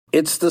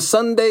It's the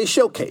Sunday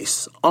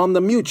Showcase on the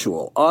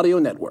Mutual Audio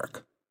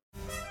Network.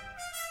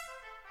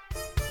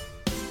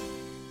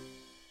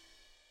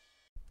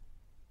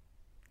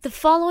 The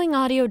following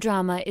audio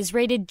drama is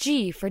rated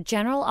G for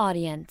general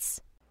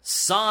audience.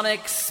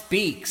 Sonic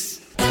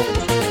Speaks.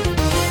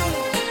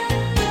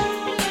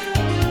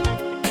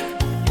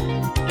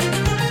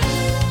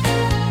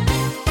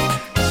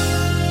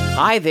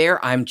 Hi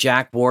there, I'm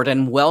Jack Ward,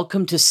 and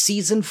welcome to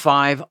Season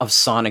 5 of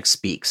Sonic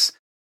Speaks.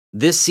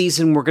 This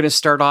season, we're going to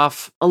start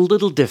off a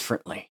little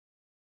differently.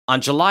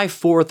 On July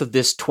 4th of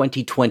this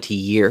 2020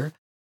 year,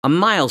 a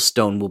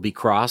milestone will be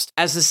crossed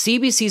as the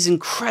CBC's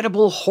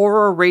incredible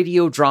horror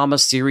radio drama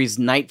series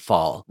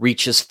Nightfall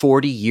reaches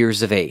 40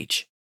 years of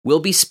age. We'll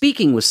be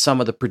speaking with some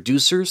of the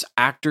producers,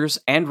 actors,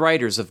 and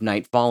writers of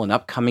Nightfall in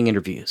upcoming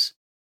interviews.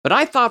 But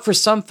I thought for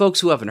some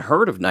folks who haven't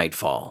heard of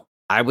Nightfall,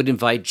 I would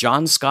invite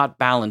John Scott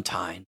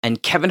Ballantyne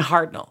and Kevin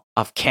Hartnell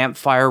of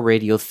Campfire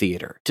Radio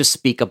Theatre to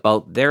speak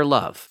about their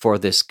love for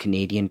this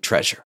Canadian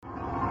treasure.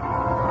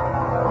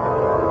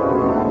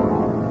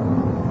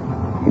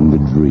 In the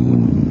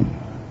dream,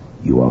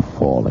 you are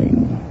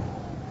falling,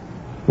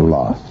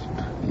 lost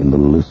in the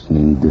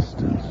listening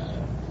distance,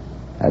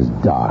 as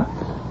dark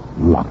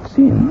locks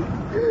in.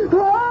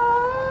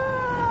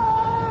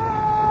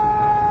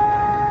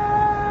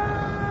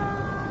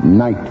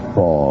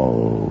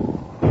 Nightfall.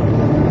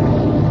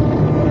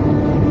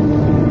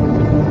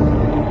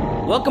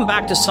 Welcome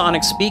back to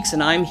Sonic Speaks,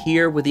 and I'm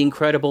here with the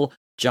incredible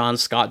John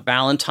Scott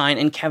Ballantyne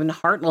and Kevin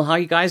Hartnell. How are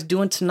you guys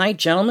doing tonight,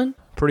 gentlemen?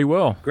 Pretty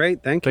well.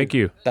 Great, thank you. Thank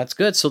you. That's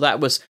good. So that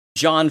was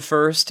John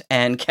first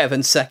and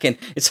Kevin second.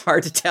 It's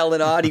hard to tell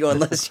in audio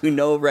unless you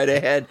know right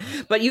ahead.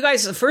 But you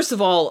guys, first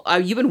of all,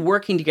 you've been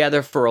working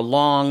together for a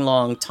long,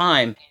 long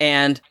time.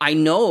 And I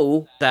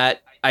know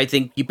that I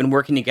think you've been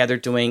working together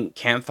doing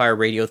Campfire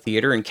Radio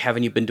Theatre. And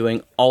Kevin, you've been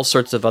doing all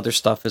sorts of other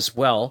stuff as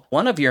well.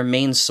 One of your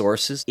main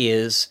sources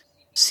is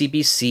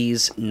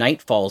CBC's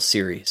Nightfall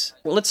series.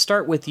 Well, let's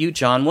start with you,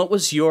 John. What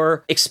was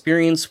your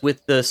experience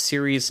with the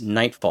series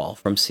Nightfall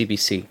from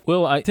CBC?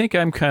 Well, I think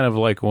I'm kind of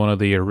like one of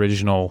the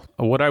original,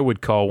 what I would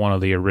call one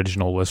of the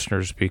original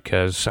listeners,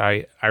 because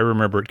I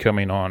remember it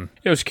coming on.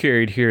 It was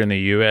carried here in the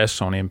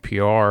U.S. on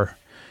NPR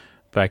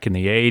back in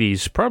the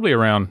 80s, probably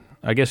around,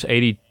 I guess,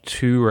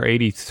 82 or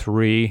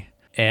 83.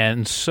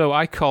 And so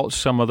I caught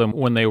some of them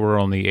when they were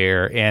on the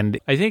air, and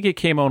I think it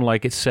came on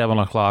like at 7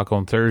 o'clock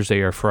on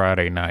Thursday or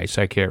Friday nights.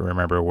 I can't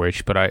remember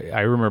which, but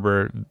I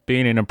remember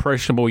being an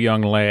impressionable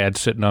young lad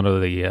sitting under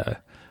the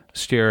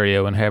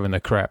stereo and having the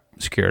crap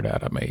scared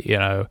out of me, you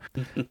know.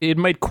 It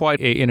made quite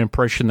an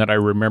impression that I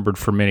remembered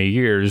for many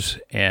years,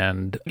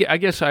 and I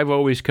guess I've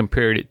always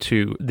compared it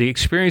to the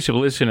experience of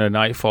listening to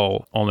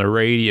Nightfall on the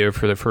radio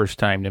for the first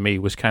time. To me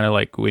was kind of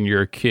like when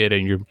you're a kid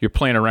and you're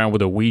playing around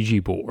with a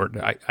Ouija board.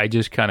 I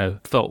just kind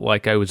of felt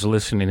like I was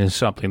listening to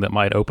something that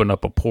might open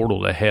up a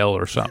portal to hell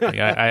or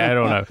something. I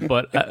don't know,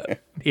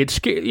 but it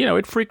scared, you know,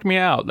 it freaked me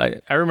out.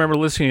 I remember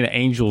listening to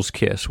Angel's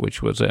Kiss,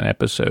 which was an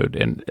episode,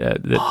 and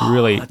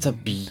really, that's a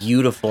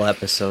beautiful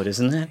episode,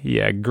 isn't it?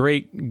 Yeah,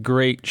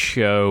 great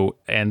show.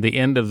 And the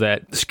end of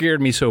that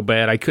scared me so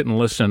bad I couldn't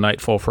listen to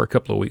Nightfall for a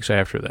couple of weeks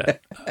after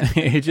that.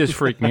 It just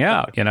freaked me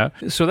out, you know.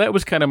 So that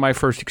was kind of my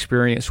first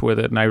experience with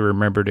it, and I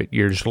remembered it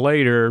years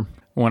later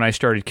when I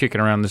started kicking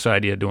around this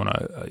idea of doing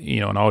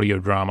an audio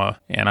drama.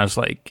 And I was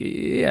like,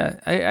 yeah,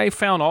 I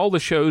found all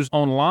the shows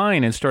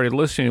online and started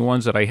listening to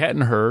ones that I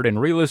hadn't heard and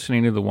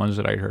re-listening to the ones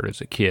that I heard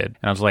as a kid.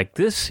 And I was like,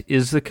 this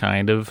is the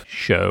kind of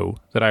show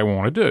that I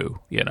want to do.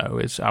 You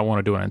know, I want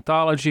to do an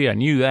anthology. I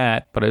knew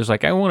that, but I was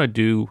like, I want to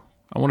do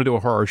a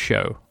horror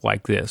show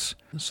like this.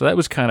 So that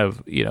was kind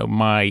of, you know,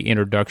 my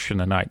introduction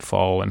to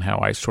Nightfall and how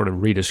I sort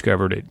of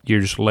rediscovered it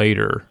years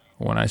later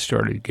when I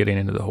started getting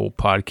into the whole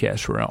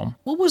podcast realm.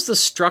 What was the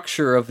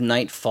structure of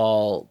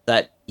Nightfall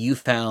that you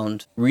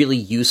found really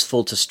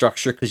useful to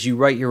structure? Because you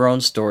write your own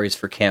stories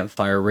for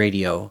Campfire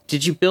Radio.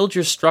 Did you build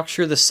your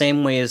structure the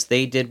same way as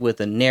they did, with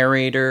a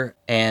narrator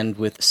and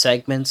with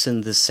segments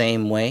in the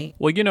same way?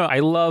 Well, you know, I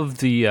love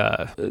the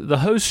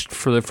host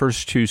for the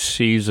first two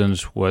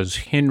seasons was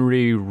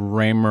Henry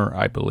Raymer,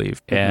 I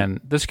believe. Mm-hmm.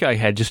 And this guy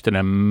had just an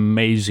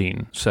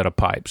amazing set of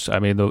pipes. I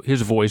mean,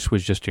 his voice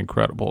was just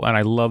incredible. And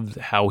I loved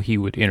how he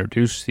would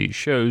introduce these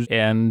shows.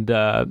 And,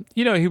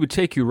 you know, he would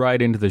take you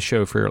right into the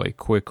show fairly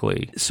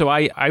quickly. So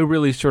I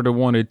really sort of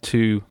wanted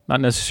to not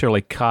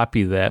necessarily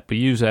copy that, but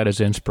use that as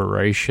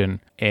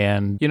inspiration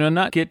and, you know,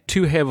 not get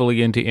too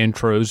heavily into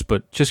intros,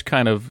 but just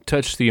kind of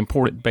touch the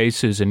important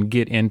bases and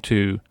get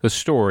into the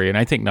story. And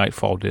I think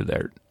Nightfall did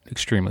that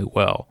extremely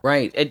well.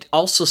 Right. It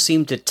also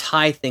seemed to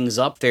tie things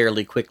up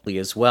fairly quickly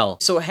as well.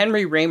 So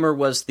Henry Raymer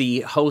was the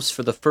host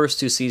for the first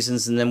two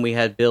seasons, and then we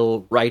had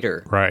Bill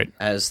Reiter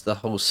as the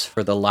host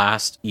for the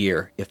last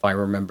year, if I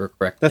remember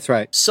correctly. That's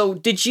right. So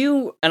did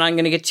you, and I'm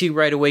going to get to you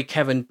right away,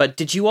 Kevin, but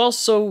did you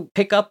also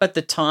pick up at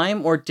the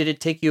time, or did it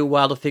take you a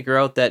while to figure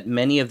out that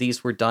many of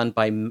these were done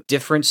by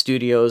different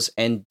studios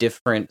and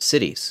different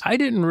cities? I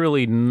didn't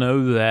really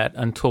know that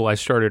until I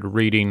started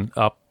reading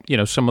up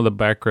some of the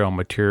background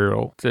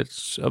material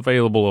that's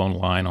available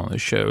online on the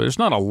show. There's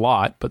not a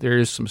lot, but there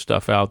is some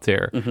stuff out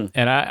there. Mm-hmm.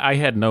 And I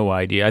had no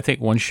idea. I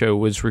think one show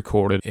was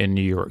recorded in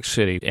New York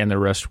City, and the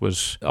rest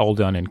was all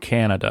done in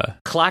Canada.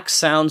 Clack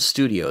Sound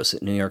Studios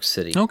in New York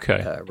City.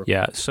 Okay.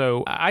 Yeah.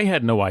 So I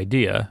had no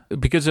idea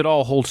because it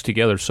all holds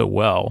together so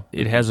well.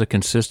 It has a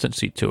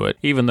consistency to it.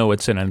 Even though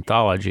it's an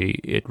anthology,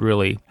 it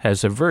really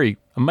has a very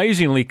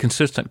amazingly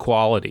consistent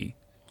quality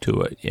to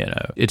it.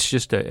 It's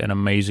just an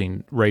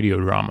amazing radio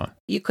drama.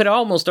 You could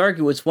almost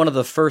argue it's one of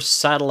the first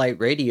satellite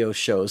radio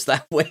shows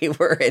that way,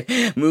 where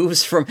it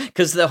moves from,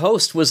 because the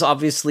host was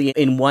obviously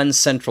in one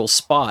central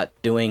spot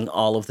doing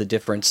all of the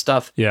different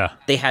stuff. Yeah.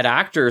 They had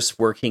actors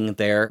working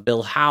there.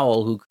 Bill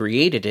Howell, who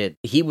created it,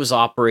 he was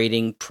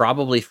operating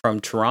probably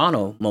from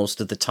Toronto most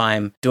of the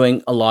time,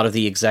 doing a lot of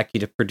the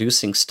executive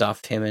producing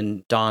stuff. Him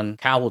and Don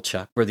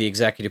Kowalchuk were the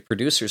executive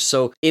producers.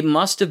 So it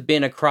must have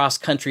been a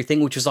cross-country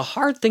thing, which was a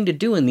hard thing to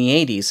do in the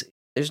 80s.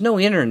 There's no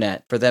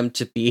internet for them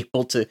to be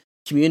able to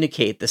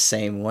communicate the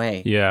same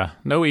way. Yeah,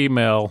 no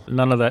email,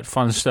 none of that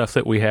fun stuff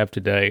that we have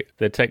today.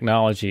 The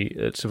technology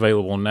that's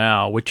available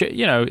now, which,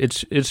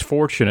 it's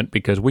fortunate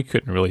because we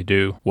couldn't really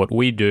do what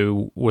we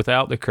do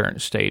without the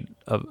current state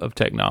of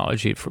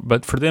technology.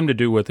 But for them to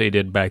do what they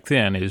did back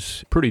then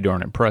is pretty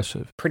darn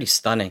impressive. Pretty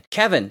stunning.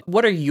 Kevin,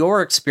 what are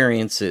your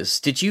experiences?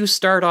 Did you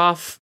start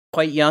off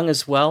quite young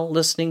as well,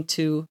 listening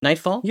to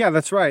Nightfall? Yeah,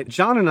 that's right.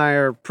 John and I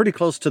are pretty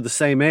close to the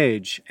same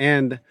age,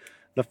 and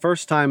the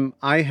first time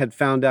I had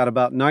found out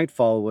about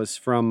Nightfall was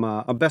from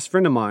a best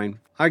friend of mine.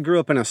 I grew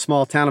up in a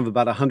small town of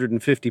about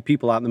 150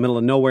 people out in the middle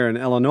of nowhere in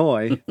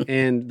Illinois,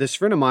 and this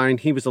friend of mine,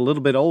 he was a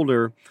little bit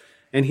older,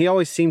 and he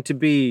always seemed to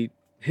be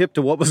hip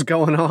to what was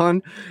going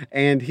on,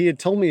 and he had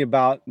told me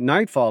about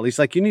Nightfall. He's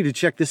like, you need to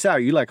check this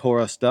out. You like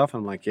horror stuff?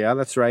 I'm like, yeah,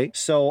 that's right.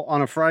 So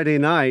on a Friday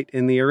night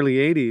in the early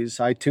 80s,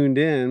 I tuned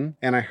in,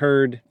 and I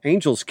heard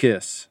Angel's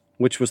Kiss,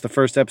 which was the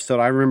first episode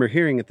I remember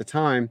hearing at the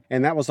time.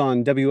 And that was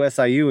on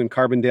WSIU in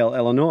Carbondale,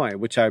 Illinois,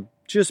 which I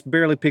just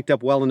barely picked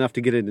up well enough to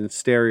get it in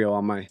stereo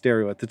on my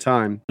stereo at the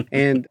time.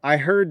 And I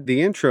heard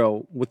the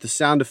intro with the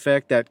sound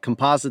effect, that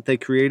composite they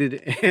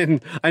created,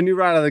 and I knew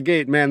right out of the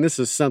gate, man, this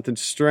is something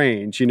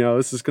strange,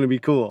 this is going to be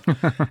cool.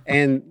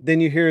 And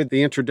then you hear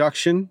the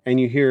introduction, and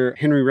you hear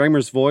Henry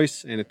Raymer's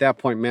voice, and at that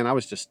point, man, I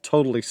was just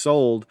totally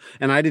sold,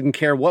 and I didn't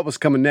care what was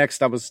coming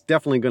next. I was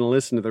definitely going to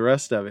listen to the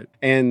rest of it.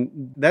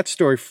 And that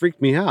story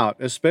freaked me out,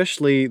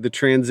 especially the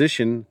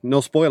transition.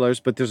 No spoilers,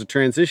 but there's a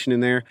transition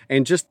in there,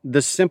 and just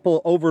the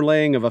simple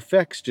overlay of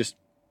effects just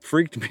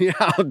freaked me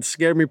out,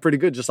 scared me pretty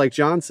good. Just like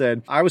John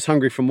said, I was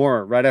hungry for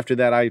more. Right after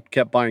that, I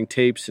kept buying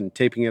tapes and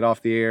taping it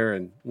off the air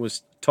and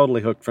was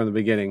totally hooked from the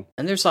beginning.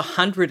 And there's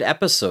 100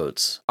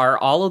 episodes. Are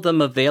all of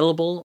them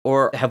available,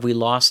 or have we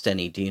lost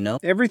any? Do you know?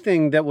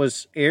 Everything that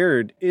was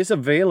aired is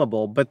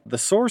available, but the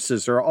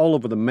sources are all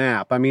over the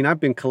map. I mean, I've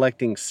been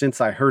collecting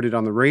since I heard it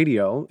on the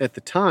radio. At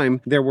the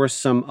time, there were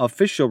some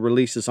official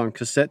releases on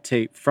cassette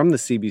tape from the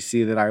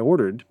CBC that I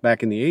ordered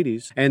back in the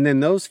 80s, and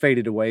then those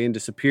faded away and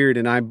disappeared,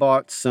 and I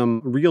bought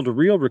some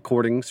reel-to-reel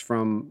recordings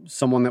from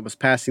someone that was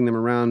passing them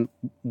around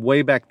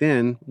way back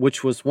then,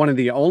 which was one of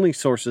the only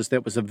sources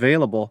that was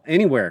available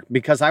anywhere,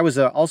 because I was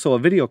also a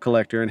video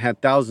collector and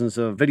had thousands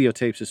of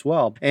videotapes as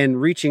well.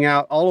 And reaching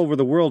out all over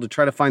the world to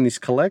try to find these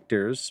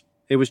collectors,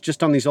 it was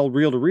just on these old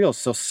reel-to-reels.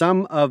 So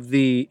some of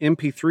the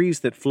MP3s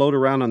that float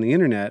around on the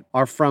internet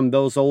are from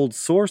those old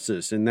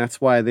sources, and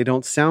that's why they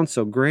don't sound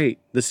so great.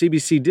 The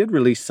CBC did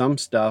release some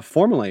stuff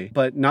formally,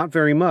 but not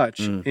very much.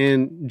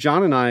 And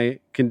John and I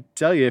can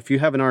tell you, if you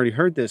haven't already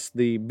heard this,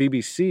 the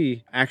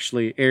BBC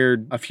actually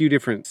aired a few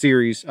different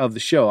series of the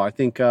show. I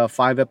think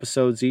 5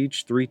 episodes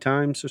each, 3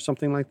 times or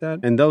something like that.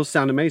 And those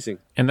sound amazing.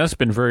 And that's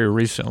been very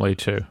recently,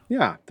 too.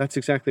 Yeah, that's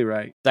exactly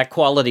right. That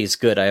quality is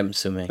good, I'm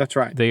assuming. That's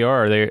right. They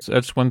are.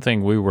 That's one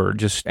thing we were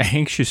just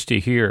anxious to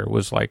hear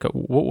was like,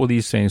 what will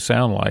these things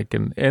sound like?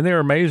 And they're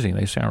amazing.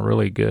 They sound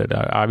really good.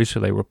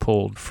 Obviously, they were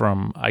pulled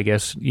from, I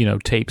guess,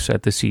 tapes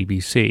at the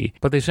CBC,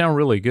 but they sound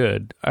really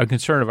good. A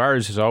concern of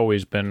ours has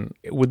always been,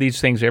 would these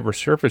things ever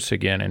surface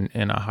again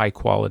in a high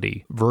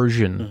quality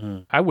version? Mm-hmm.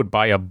 I would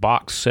buy a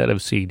box set of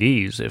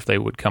CDs if they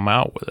would come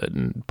out with it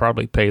and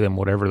probably pay them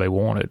whatever they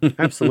wanted.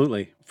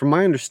 Absolutely. From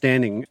my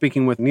understanding,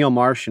 speaking with Neil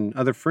Marsh and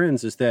other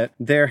friends, is that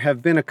there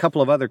have been a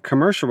couple of other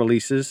commercial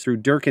releases through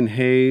Durkin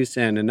Hayes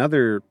and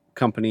another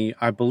company,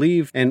 I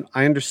believe, and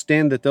I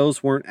understand that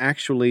those weren't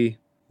actually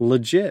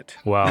legit.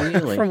 Wow.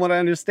 Really? From what I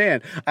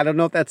understand. I don't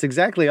know if that's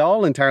exactly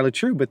all entirely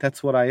true, but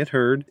that's what I had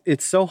heard.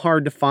 It's so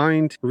hard to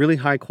find really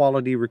high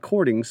quality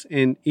recordings,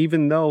 and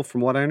even though, from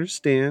what I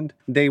understand,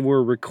 they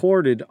were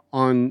recorded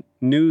on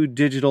new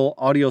digital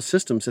audio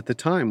systems at the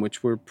time,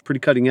 which were pretty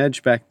cutting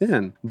edge back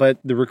then. But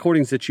the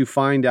recordings that you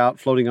find out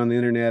floating on the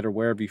internet or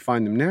wherever you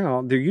find them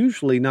now, they're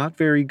usually not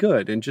very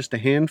good. And just a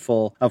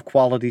handful of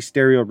quality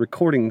stereo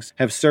recordings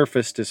have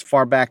surfaced as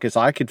far back as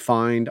I could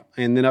find.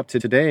 And then up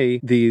to today,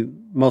 the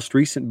most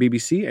recent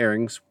BBC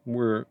airings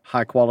were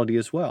high quality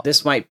as well.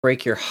 This might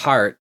break your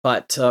heart,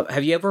 But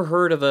have you ever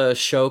heard of a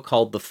show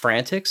called The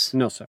Frantics?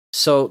 No, sir.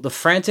 So The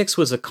Frantics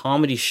was a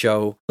comedy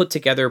show put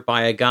together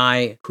by a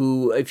guy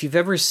who, if you've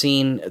ever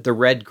seen The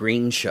Red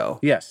Green Show,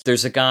 Yes.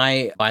 there's a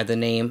guy by the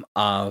name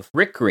of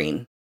Rick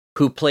Green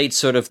who played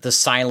sort of the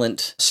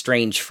silent,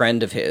 strange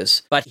friend of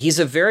his. But he's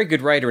a very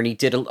good writer, and he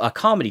did a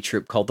comedy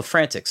troupe called The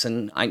Frantics,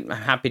 and I'm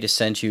happy to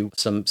send you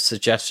some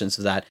suggestions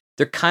of that.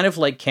 They're kind of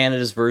like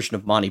Canada's version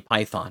of Monty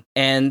Python.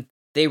 And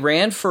they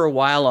ran for a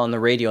while on the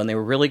radio, and they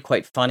were really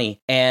quite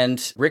funny.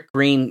 And Rick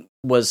Green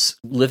was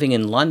living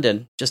in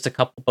London just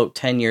about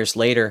 10 years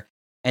later,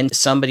 and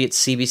somebody at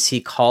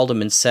CBC called him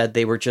and said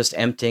they were just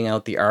emptying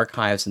out the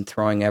archives and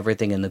throwing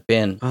everything in the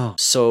bin. Oh.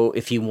 So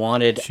if he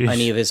wanted Jeez.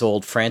 any of his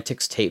old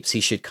Frantics tapes,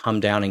 he should come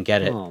down and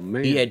get it. Oh,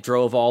 man. He had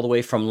drove all the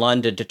way from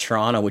London to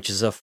Toronto, which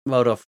is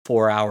about a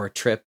 4-hour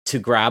trip, to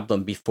grab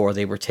them before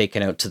they were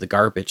taken out to the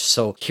garbage.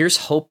 So here's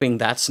hoping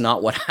that's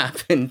not what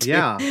happened.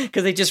 Yeah.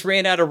 Because they just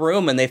ran out of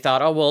room and they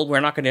thought, oh, well, we're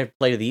not going to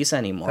play these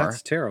anymore.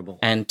 That's terrible.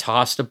 And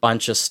tossed a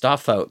bunch of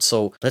stuff out.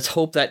 So let's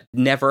hope that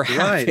never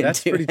happened Right,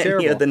 that's to pretty any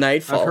terrible. of the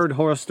Nightfall. I've heard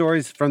horror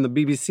stories from the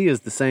BBC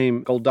as the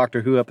same old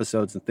Doctor Who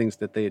episodes and things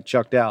that they had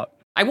chucked out.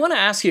 I want to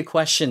ask you a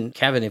question,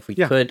 Kevin, if we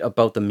Yeah. could,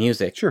 about the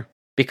music. Sure.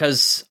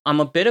 Because I'm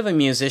a bit of a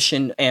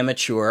musician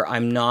amateur.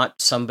 I'm not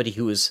somebody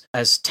who is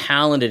as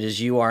talented as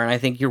you are. And I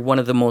think you're one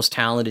of the most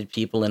talented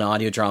people in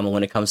audio drama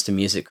when it comes to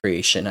music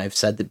creation. I've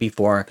said that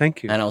before.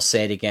 Thank you. And I'll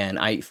say it again.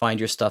 I find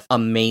your stuff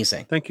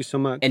amazing. Thank you so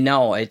much. And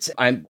no,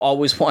 I've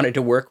always wanted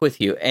to work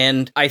with you.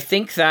 And I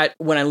think that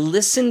when I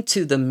listen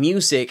to the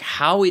music,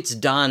 how it's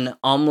done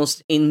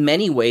almost in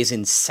many ways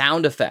in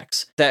sound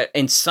effects, that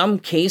in some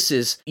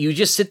cases you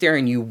just sit there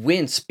and you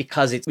wince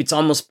because it's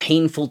almost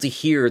painful to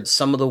hear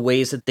some of the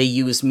ways that they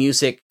use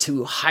music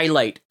to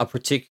highlight a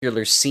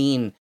particular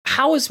scene.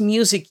 How is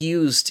music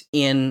used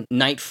in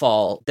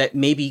Nightfall that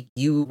maybe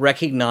you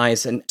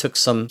recognize and took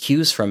some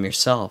cues from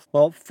yourself?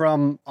 Well,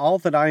 from all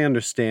that I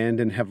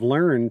understand and have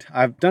learned,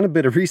 I've done a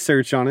bit of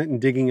research on it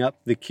and digging up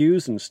the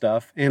cues and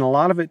stuff, and a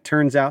lot of it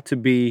turns out to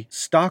be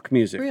stock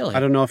music. Really? I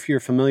don't know if you're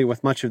familiar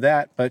with much of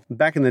that, but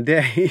back in the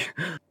day,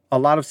 a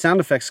lot of sound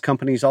effects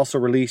companies also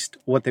released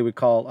what they would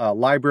call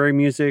library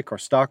music or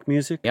stock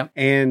music. Yep.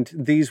 And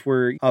these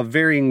were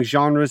varying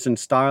genres and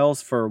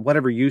styles for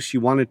whatever use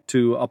you wanted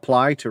to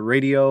apply to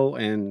radio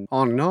and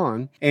on and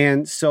on.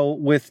 And so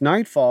with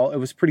Nightfall, it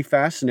was pretty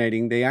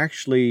fascinating. They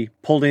actually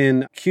pulled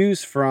in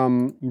cues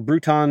from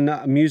Bruton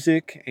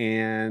Music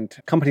and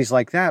companies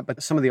like that.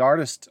 But some of the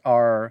artists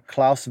are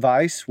Klaus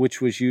Weiss,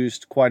 which was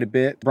used quite a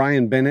bit,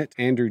 Brian Bennett,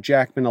 Andrew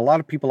Jackman, a lot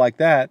of people like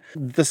that.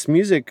 This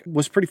music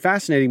was pretty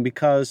fascinating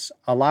because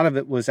a lot of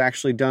it was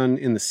actually done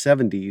in the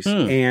 70s,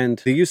 and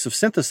the use of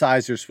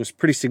synthesizers was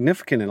pretty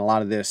significant in a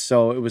lot of this.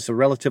 So it was a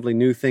relatively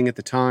new thing at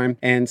the time.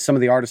 And some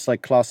of the artists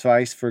like Klaus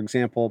Weiss, for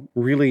example,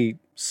 really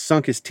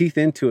sunk his teeth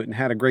into it and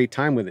had a great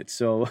time with it.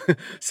 So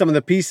some of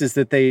the pieces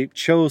that they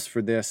chose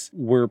for this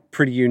were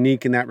pretty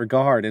unique in that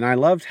regard. And I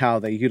loved how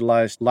they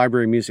utilized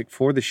library music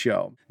for the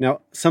show.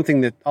 Now,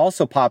 something that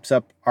also pops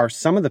up are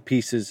some of the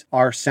pieces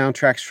are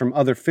soundtracks from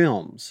other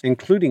films,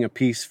 including a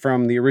piece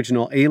from the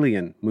original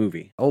Alien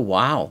movie. Oh,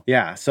 wow.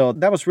 Yeah, so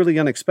that was really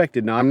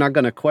unexpected. Now, I'm not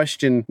going to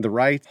question the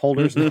right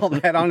holders and all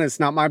that on it. It's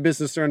not my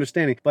business or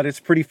understanding, but it's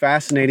pretty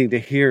fascinating to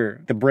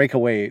hear the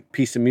breakaway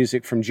piece of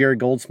music from Jerry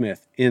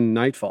Goldsmith in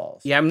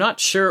Nightfalls. Yeah, I'm not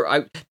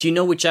sure. Do you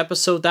know which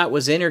episode that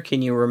was in, or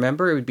can you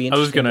remember? It would be I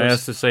was interesting. going to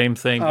ask the same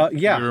thing.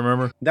 Yeah. You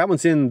remember? That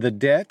one's in The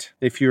Debt.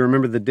 If you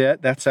remember The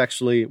Debt, that's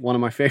actually one of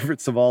my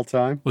favorites of all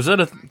time. Was that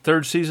a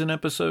third season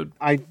episode?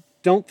 I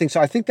don't think so.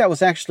 I think that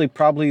was actually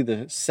probably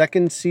the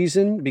second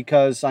season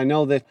because I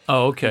know that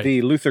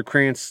the Luther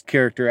Krantz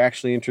character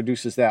actually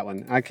introduces that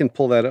one. I can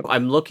pull that up.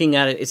 I'm looking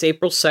at it. It's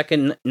April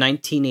 2nd,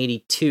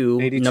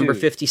 1982, 82. number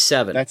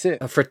 57. That's it.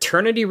 A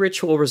fraternity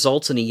ritual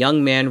results in a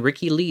young man,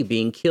 Ricky Lee,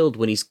 being killed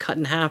when he's cut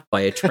in half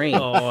by a train.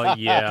 Oh,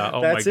 yeah.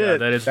 Oh, That's my God. it.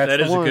 That is That's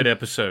the a one. good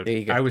episode. There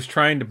you go. I was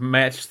trying to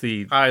match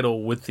the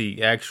title with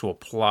the actual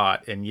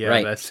plot, and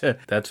Right.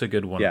 that's a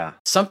good one. Yeah.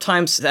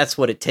 Sometimes that's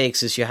what it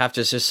takes, is you have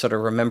to just sort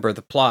of remember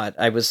the plot.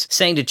 I was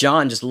saying to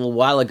John just a little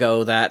while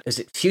ago that, is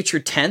it Future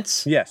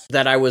Tense? Yes.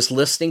 That I was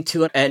listening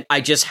to, and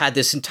I just had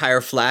this entire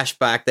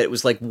flashback that it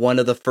was like one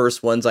of the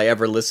first ones I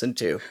ever listened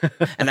to.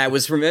 And I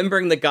was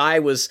remembering the guy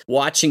was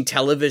watching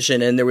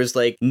television and there was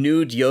like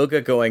nude yoga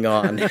going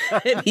on.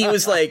 And he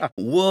was like,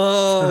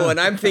 whoa. And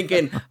I'm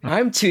thinking,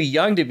 I'm too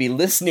young to be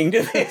listening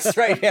to this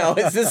right now.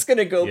 Is this going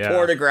to go Yeah.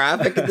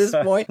 pornographic at this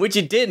point? Which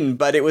it didn't,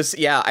 but it was,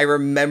 yeah, I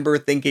remember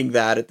thinking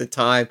that at the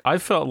time. I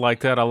felt like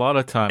that a lot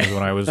of times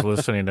when I was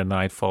listening to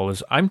Nightfall.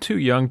 Is I'm too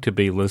young to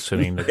be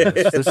listening to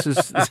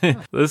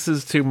this. This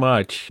is too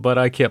much. But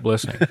I kept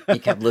listening. You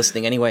kept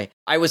listening anyway.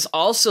 I was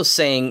also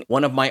saying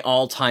one of my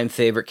all-time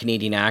favorite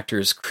Canadian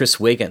actors, Chris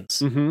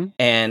Wiggins,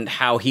 and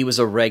how he was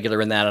a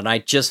regular in that. And I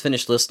just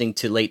finished listening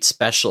to Late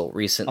Special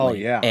recently. Oh,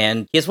 yeah.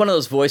 And he has one of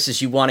those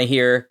voices you want to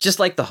hear, just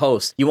like the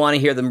host. You want to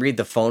hear them read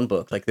the phone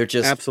book. Like, they're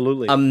just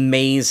Absolutely.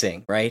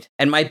 amazing, right?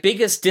 And my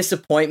biggest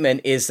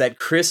disappointment is that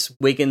Chris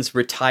Wiggins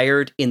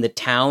retired in the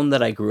town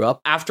that I grew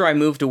up. After I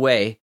moved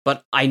away,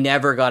 but I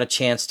never got a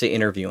chance to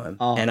interview him,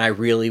 and I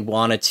really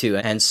wanted to.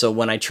 And so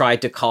when I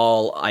tried to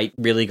call, I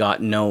really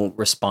got no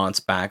response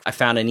back. I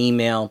found an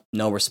email,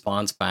 no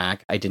response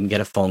back. I didn't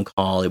get a phone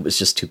call. It was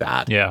just too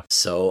bad. Yeah.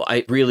 So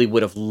I really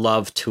would have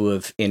loved to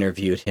have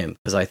interviewed him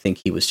because I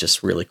think he was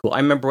just really cool. I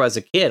remember as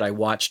a kid, I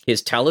watched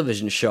his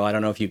television show. I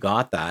don't know if you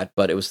got that,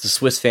 but it was the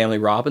Swiss Family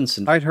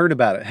Robinson. I'd heard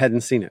about it,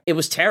 hadn't seen it. It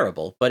was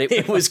terrible, but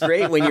it was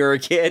great when you were a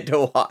kid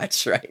to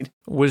watch, right?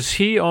 Was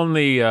he on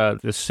the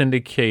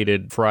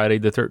syndicated Friday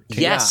the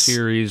 13th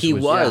series? He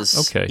was.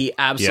 Yeah. Okay. He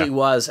absolutely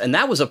was. And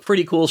that was a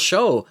pretty cool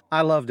show.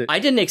 I loved it. I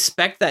didn't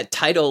expect that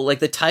title. Like,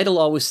 the title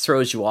always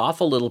throws you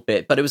off a little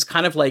bit, but it was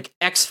kind of like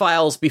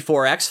X-Files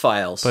before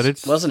X-Files,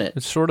 wasn't it?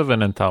 It's sort of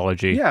an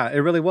anthology. Yeah, it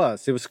really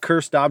was. It was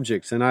Cursed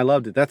Objects, and I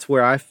loved it. That's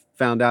where I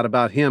found out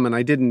about him, and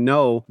I didn't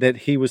know that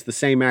he was the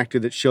same actor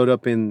that showed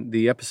up in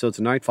the episodes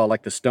of Nightfall,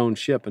 like The Stone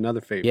Ship,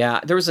 another favorite. Yeah,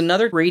 there was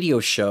another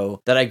radio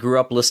show that I grew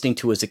up listening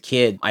to as a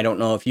kid. I don't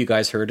know if you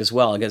guys heard as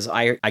well, because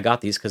I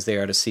got these because they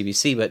are at a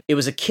CBC, but it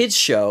was a kids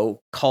show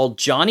called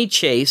Johnny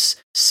Chase,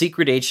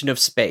 Secret Agent of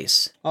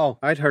Space. Oh,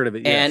 I'd heard of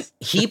it, yes.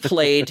 And he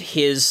played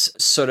his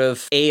sort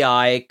of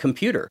AI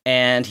computer,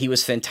 and he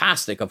was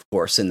fantastic, of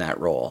course, in that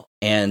role.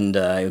 And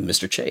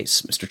Mr.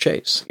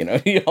 Chase, you know,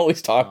 he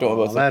always talked to him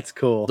about that's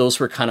cool. Those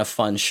were kind of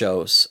fun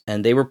shows,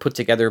 and they were put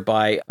together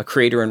by a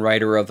creator and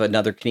writer of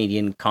another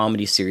Canadian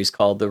comedy series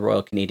called the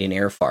Royal Canadian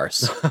Air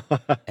Farce,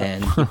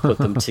 and he put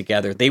them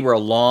together. They were a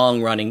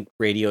long-running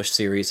radio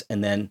series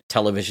and then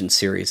television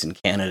series in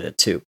Canada,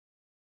 too.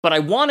 But I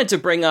wanted to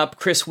bring up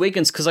Chris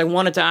Wiggins because I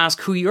wanted to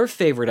ask who your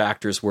favorite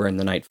actors were in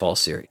the Nightfall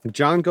series.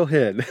 John, go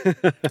ahead.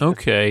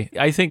 Okay.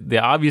 I think the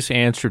obvious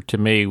answer to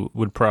me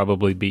would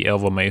probably be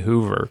Elva Mae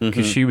Hoover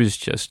because she was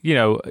just, you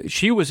know,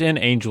 she was in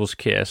Angel's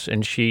Kiss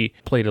and she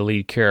played a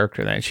lead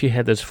character in that. She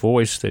had this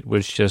voice that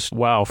was just,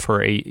 wow,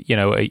 for a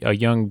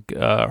young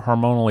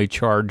hormonally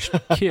charged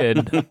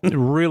kid,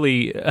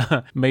 really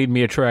made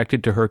me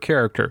attracted to her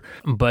character.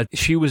 But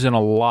she was in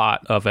a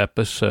lot of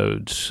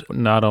episodes,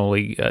 not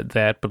only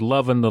that, but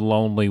Love and the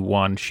Lonely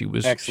One. She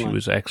was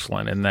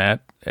excellent in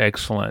that.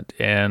 Excellent.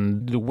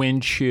 And The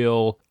Wind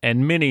Chill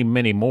and many,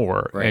 many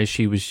more. Right. And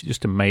she was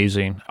just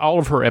amazing. All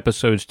of her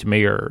episodes to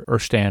me are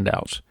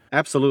standouts.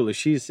 Absolutely.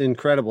 She's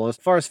incredible. As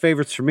far as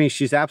favorites for me,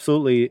 she's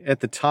absolutely at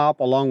the top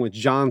along with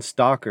John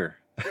Stalker.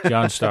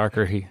 John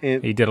Stalker, he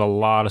did a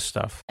lot of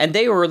stuff. And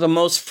they were the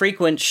most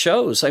frequent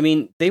shows. I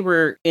mean, they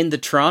were in the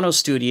Toronto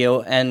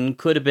studio and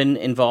could have been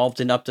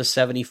involved in up to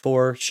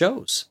 74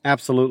 shows.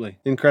 Absolutely.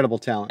 Incredible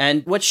talent.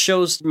 And what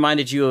shows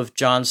reminded you of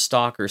John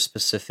Stalker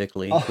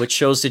specifically? Which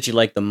shows did you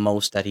like the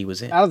most that he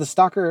was in? Out of the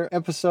Stalker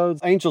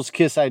episodes, Angel's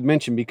Kiss I'd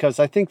mentioned because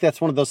I think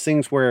that's one of those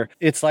things where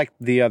it's like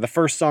the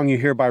first song you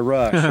hear by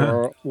Rush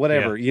or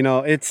whatever. Yeah. You know,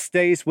 it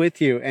stays with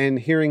you. And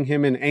hearing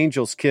him in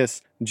Angel's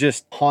Kiss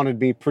just haunted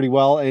me pretty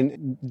well,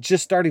 and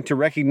just starting to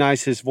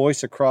recognize his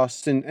voice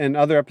across in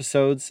other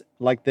episodes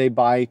like They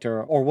Bite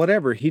or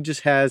whatever. He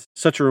just has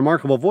such a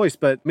remarkable voice.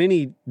 But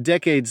many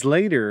decades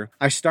later,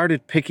 I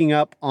started picking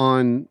up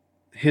on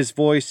his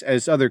voice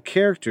as other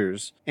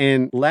characters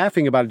and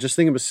laughing about it, just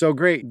thinking it was so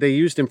great. They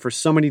used him for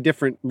so many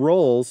different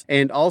roles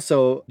and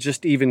also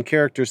just even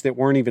characters that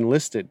weren't even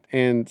listed.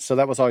 And so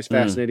that was always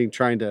fascinating,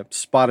 trying to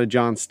spot a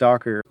John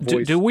Stalker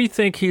voice. Do we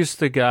think he's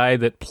the guy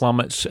that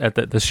plummets at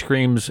the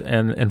screams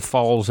and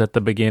falls at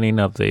the beginning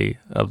of the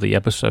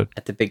episode?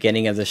 At the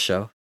beginning of the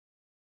show?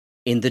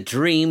 In the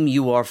dream,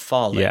 you are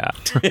falling. Yeah.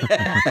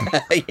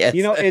 Yes.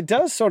 You know, it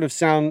does sort of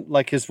sound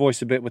like his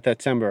voice a bit with that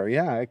timbre.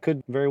 Yeah, it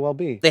could very well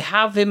be. They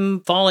have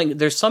him falling.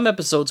 There's some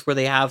episodes where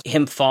they have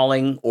him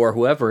falling, or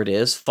whoever it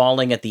is,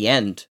 falling at the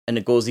end, and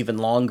it goes even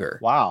longer.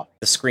 Wow.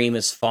 The scream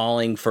is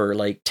falling for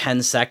like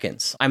 10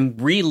 seconds. I'm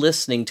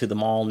re-listening to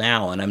them all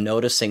now, and I'm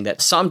noticing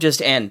that some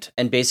just end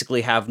and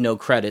basically have no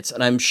credits,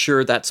 and I'm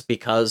sure that's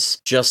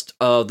because just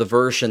of the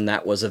version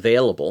that was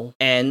available.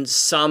 And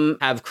some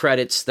have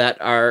credits that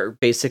are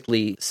basically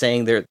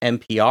saying they're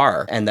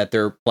NPR and that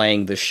they're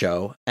playing the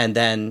show. And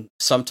then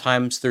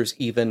sometimes there's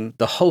even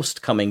the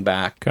host coming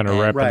back. Kind of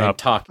wrapping up.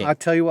 Talking. I'll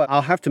tell you what,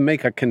 I'll have to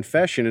make a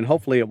confession, and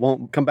hopefully it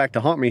won't come back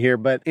to haunt me here,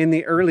 but in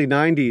the early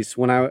 90s,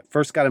 when I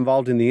first got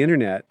involved in the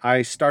internet,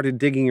 I started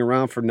digging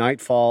around for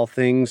Nightfall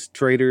things,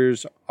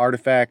 traders,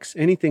 artifacts,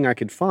 anything I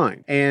could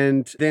find.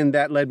 And then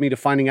that led me to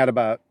finding out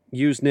about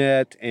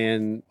Usenet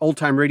and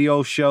old-time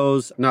radio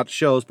shows, not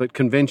shows, but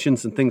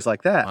conventions and things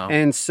like that. Wow.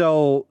 And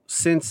so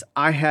since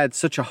I had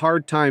such a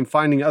hard time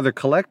finding other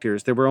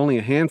collectors, there were only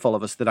a handful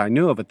of us that I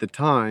knew of at the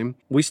time,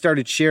 we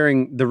started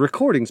sharing the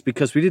recordings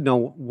because we didn't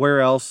know where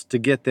else to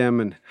get them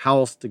and how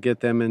else to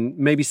get them, and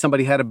maybe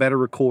somebody had a better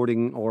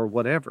recording or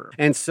whatever.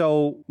 And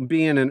so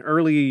being an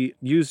early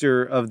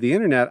user of the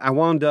internet, I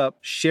wound up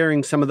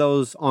sharing some of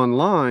those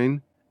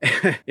online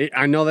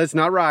I know that's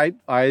not right.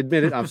 I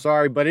admit it. I'm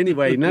sorry. But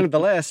anyway,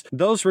 nonetheless,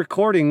 those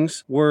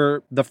recordings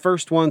were the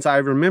first ones I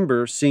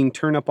remember seeing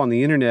turn up on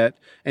the internet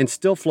and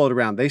still float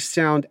around. They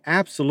sound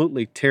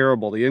absolutely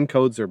terrible. The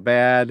encodes are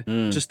bad,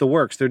 just the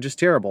works. They're just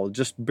terrible,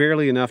 just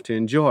barely enough to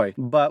enjoy.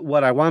 But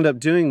what I wound up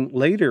doing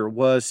later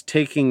was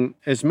taking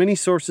as many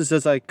sources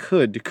as I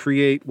could to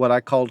create what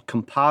I called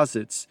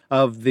composites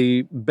of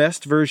the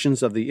best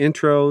versions of the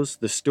intros,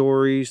 the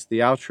stories, the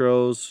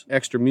outros,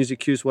 extra music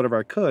cues, whatever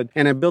I could.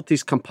 And I built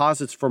these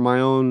composites for my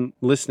own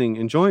listening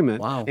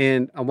enjoyment. Wow.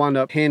 And I wound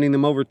up handing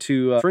them over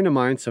to a friend of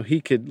mine so he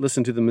could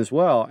listen to them as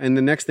well. And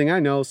the next thing I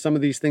know, some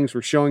of these things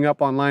were showing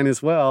up online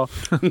as well,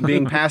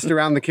 being passed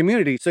around the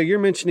community. So you're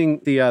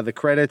mentioning the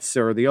credits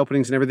or the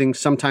openings and everything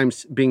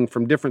sometimes being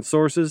from different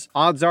sources.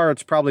 Odds are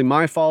it's probably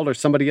my fault or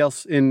somebody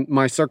else in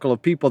my circle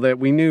of people that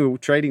we knew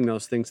trading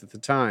those things at the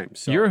time.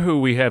 So You're who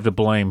we have to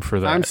blame for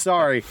that. I'm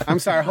sorry.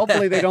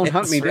 Hopefully they don't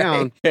hunt me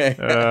down.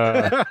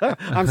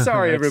 I'm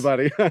sorry,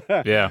 everybody.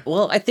 Yeah.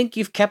 Well, I think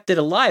you've kept it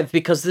alive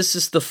because this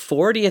is the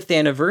 40th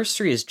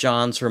anniversary, as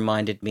John's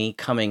reminded me,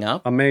 coming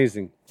up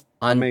Amazing.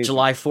 on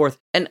July 4th.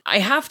 And I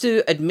have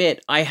to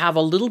admit, I have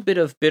a little bit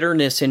of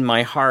bitterness in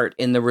my heart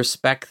in the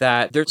respect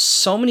that there's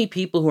so many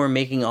people who are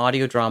making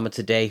audio drama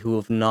today who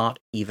have not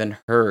even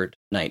heard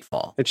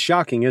Nightfall. It's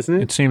shocking, isn't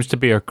it? It seems to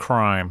be a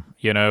crime.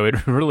 You know,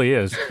 it really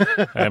is.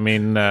 I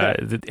mean,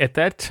 at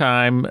that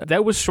time,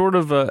 that was sort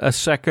of a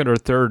second or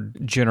third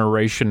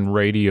generation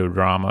radio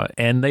drama,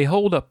 and they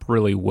hold up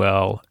really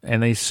well.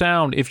 And they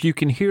sound, if you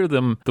can hear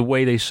them the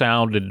way they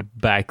sounded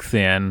back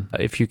then,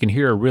 if you can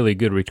hear a really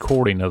good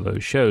recording of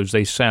those shows,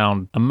 they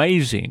sound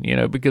amazing, you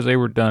know, because they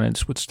were done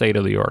with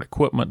state-of-the-art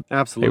equipment.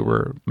 Absolutely. They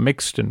were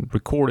mixed and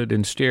recorded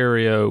in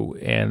stereo,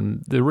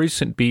 and the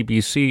recent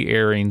BBC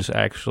airings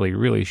actually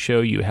really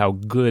show you how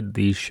good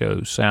these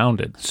shows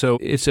sounded. So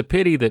it's a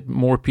pity that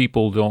more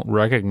people don't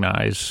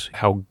recognize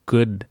how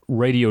good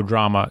radio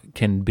drama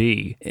can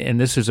be, and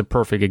this is a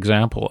perfect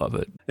example of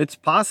it. It's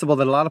possible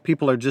that a lot of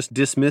people are just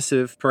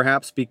dismissive,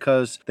 perhaps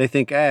because they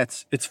think,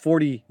 it's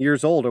 40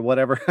 years old or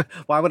whatever.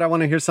 Why would I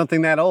want to hear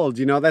something that old?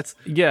 You know, that's...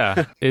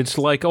 Yeah, it's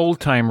like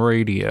old-time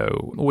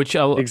radio, which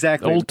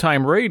Exactly.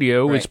 Old-time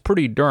radio Right. is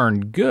pretty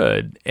darn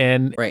good,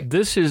 and Right.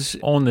 this is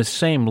on the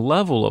same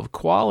level of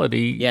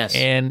quality. Yes.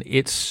 And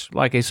it's,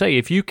 like I say,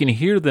 if you can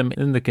hear them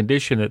in the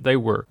condition that they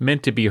were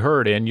meant to be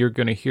heard in, you're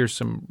going to hear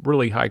some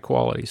really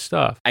high-quality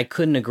stuff. I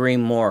couldn't agree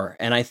more.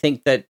 And I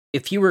think that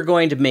if you were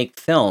going to make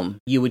film,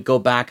 you would go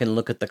back and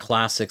look at the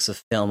classics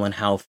of film and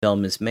how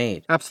film is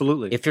made.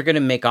 Absolutely. If you're going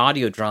to make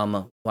audio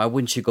drama, why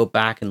wouldn't you go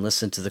back and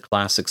listen to the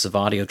classics of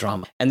audio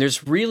drama? And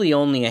there's really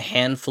only a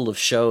handful of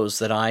shows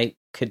that I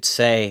could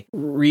say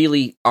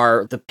really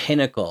are the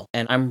pinnacle.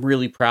 And I'm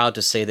really proud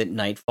to say that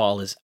Nightfall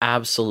is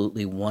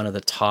absolutely one of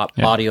the top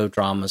audio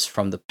dramas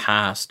from the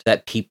past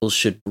that people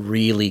should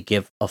really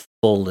give a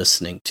full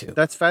listening to.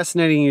 That's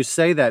fascinating you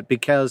say that,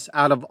 because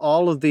out of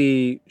all of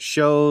the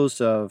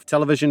shows of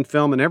television,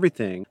 film, and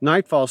everything,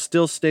 Nightfall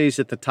still stays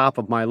at the top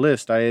of my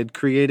list. I had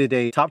created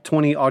a top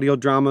 20 audio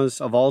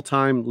dramas of all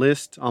time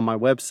list on my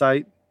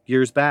website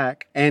years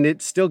back, and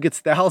it still gets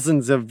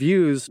thousands of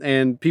views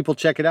and people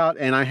check it out.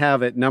 And I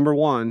have at number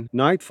one,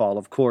 Nightfall,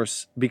 of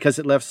course, because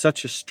it left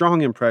such a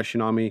strong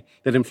impression on me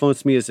that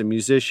influenced me as a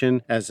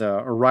musician, as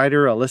a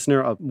writer, a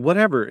listener,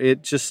 whatever.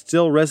 It just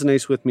still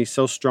resonates with me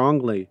so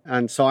strongly.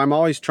 And so I'm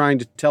always trying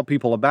to tell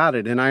people about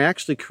it. And I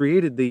actually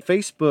created the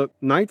Facebook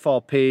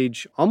Nightfall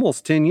page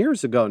almost 10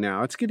 years ago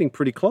now. It's getting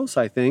pretty close,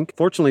 I think.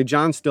 Fortunately,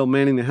 John's still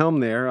manning the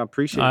helm there. I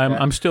appreciate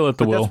that. I'm still at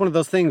the But wheel. that's one of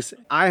those things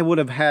I would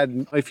have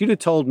had, if you'd have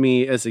told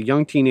me as a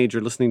young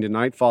teenager listening to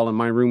Nightfall in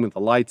my room with the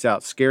lights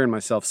out, scaring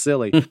myself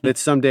silly, that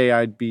someday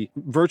I'd be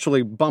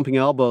virtually bumping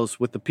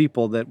elbows with the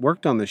people that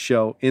worked on the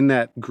show in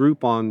that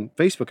group on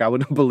Facebook, I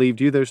would have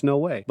believed you. There's no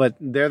way. But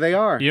there they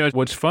are. You know,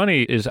 what's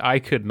funny is I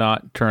could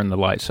not turn the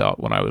lights out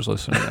when I was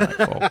listening to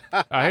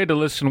Nightfall. I had to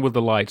listen with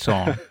the lights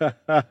on.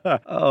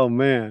 Oh,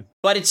 man.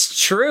 But it's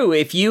true.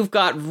 If you've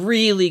got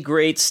really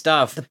great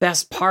stuff, the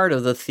best part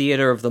of the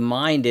theater of the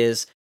mind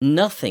is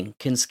nothing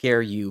can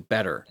scare you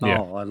better Yeah.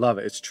 Oh, I love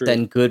it. It's true.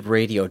 than good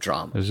radio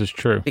drama. This is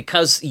true.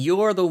 Because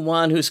you're the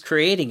one who's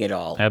creating it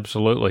all.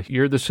 Absolutely.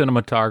 You're the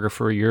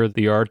cinematographer. You're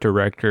the art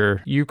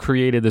director. You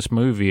created this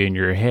movie in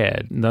your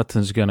head.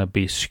 Nothing's going to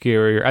be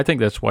scarier. I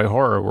think that's why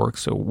horror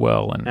works so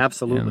well in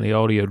Absolutely. the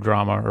audio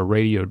drama or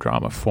radio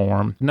drama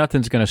form.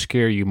 Nothing's going to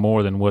scare you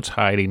more than what's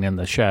hiding in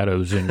the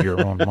shadows in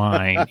your own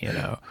mind, you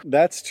know.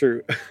 That's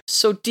true.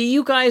 So do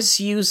you guys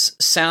use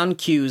sound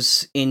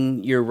cues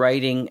in your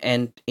writing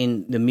and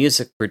in the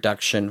music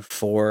production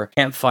for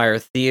Campfire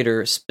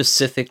Theater,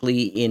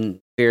 specifically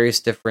in various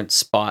different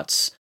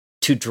spots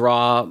to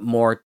draw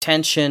more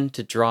tension,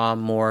 to draw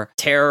more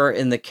terror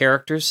in the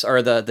characters,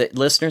 or the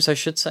listeners, I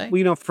should say?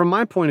 Well, from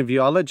my point of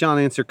view, I'll let John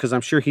answer because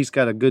I'm sure he's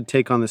got a good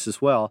take on this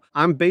as well.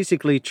 I'm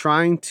basically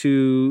trying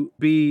to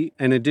be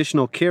an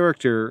additional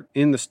character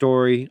in the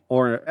story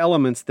or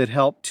elements that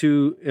help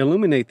to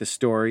illuminate the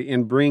story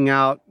and bring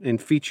out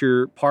and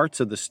feature parts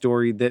of the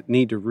story that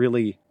need to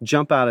really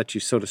jump out at you,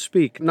 so to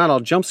speak. Not all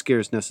jump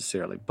scares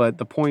necessarily, but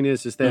the point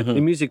is that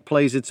the music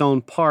plays its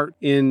own part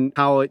in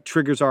how it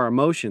triggers our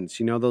emotions.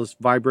 Those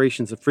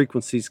vibrations of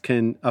frequencies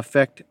can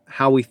affect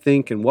how we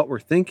think and what we're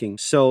thinking.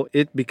 So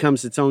it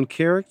becomes its own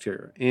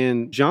character.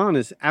 And John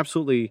is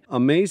absolutely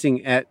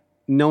amazing at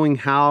knowing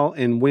how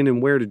and when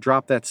and where to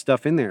drop that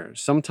stuff in there.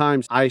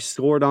 Sometimes I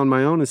score it on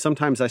my own, and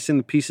sometimes I send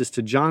the pieces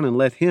to John and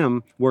let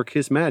him work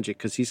his magic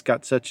because he's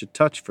got such a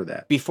touch for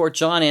that. Before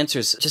John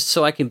answers, just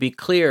so I can be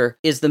clear,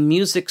 is the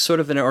music sort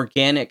of an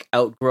organic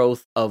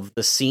outgrowth of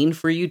the scene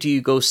for you? Do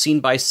you go scene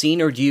by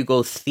scene, or do you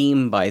go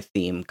theme by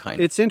theme kind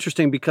of? It's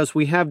interesting because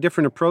we have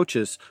different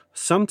approaches.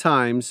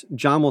 Sometimes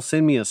John will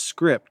send me a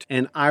script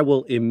and I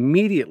will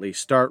immediately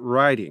start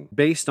writing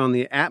based on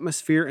the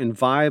atmosphere and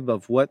vibe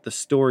of what the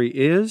story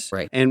is.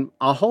 Right. And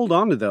I'll hold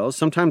on to those.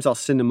 Sometimes I'll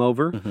send them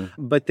over.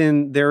 But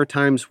then there are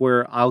times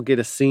where I'll get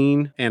a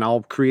scene and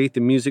I'll create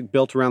the music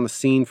built around the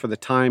scene for the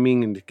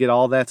timing and to get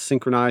all that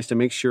synchronized to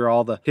make sure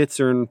all the hits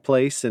are in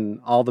place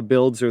and all the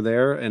builds are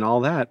there and all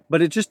that.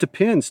 But it just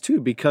depends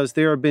too, because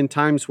there have been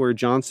times where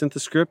John sent the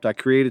script, I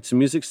created some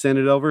music, sent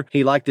it over.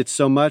 He liked it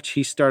so much,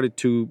 he started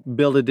to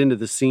build it into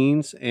the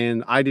scenes,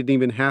 and I didn't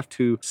even have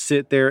to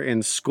sit there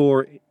and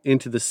score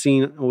into the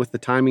scene with the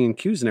timing and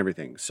cues and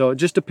everything. So it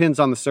just depends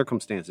on the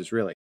circumstances,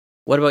 really.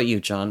 What about you,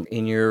 John,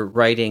 in your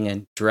writing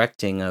and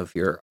directing of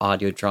your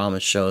audio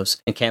drama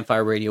shows and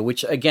Campfire Radio,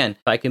 which, again,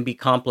 if I can be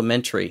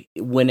complimentary,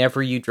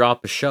 whenever you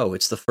drop a show,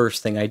 it's the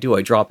first thing I do.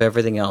 I drop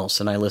everything else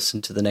and I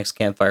listen to the next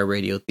Campfire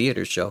Radio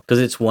Theater show because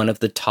it's one of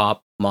the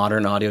top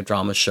modern audio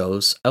drama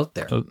shows out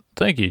there.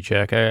 Thank you,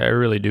 Jack. I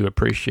really do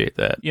appreciate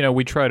that.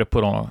 We try to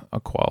put on a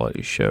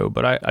quality show,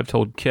 but I've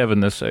told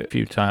Kevin this a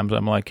few times.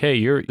 I'm like, hey,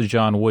 you're the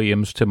John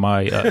Williams to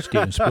my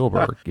Steven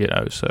Spielberg,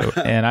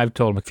 and I've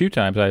told him a few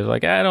times, I was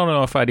like, I don't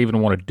know if I'd even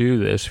want to do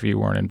this if you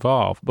weren't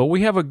involved. But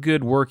we have a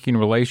good working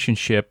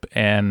relationship,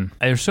 and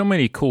there's so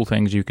many cool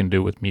things you can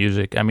do with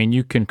music. I mean,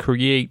 you can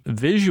create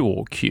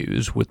visual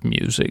cues with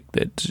music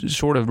that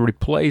sort of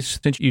replace,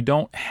 since you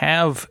don't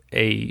have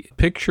a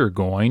picture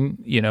going,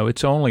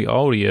 it's only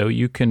audio,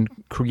 you can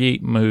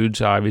create moods,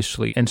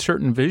 obviously, and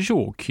certain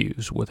visual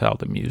cues with how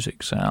the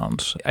music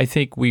sounds. I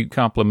think we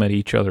complement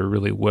each other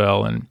really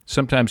well, and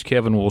sometimes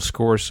Kevin will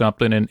score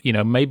something, and,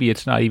 maybe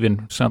it's not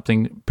even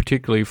something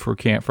particularly for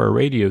Campfire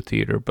Radio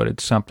Theater, but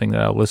it's something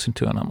that I'll listen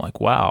to, and I'm like,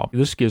 wow,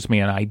 this gives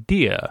me an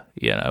idea.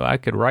 I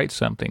could write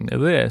something to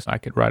this. I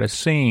could write a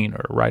scene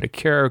or write a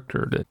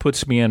character that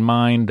puts me in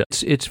mind.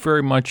 It's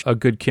very much a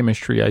good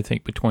chemistry, I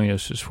think, between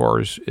us as far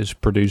as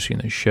producing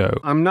the show.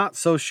 I'm not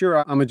so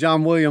sure I'm a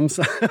John Williams.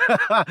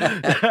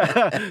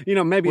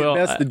 Maybe at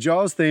best the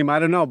Jaws theme. I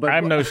don't know. But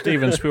I'm no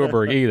Steven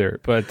Spielberg either,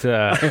 but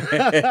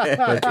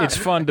it's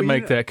fun to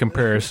make that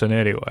comparison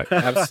anyway.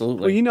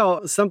 Absolutely.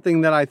 Well,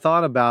 something that I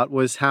thought about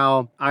was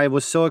how I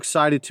was so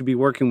excited to be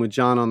working with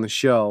John on the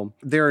show.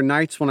 There are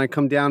nights when I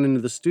come down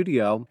into the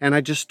studio and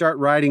I just start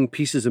writing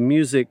pieces of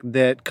music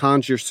that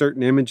conjure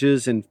certain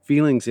images and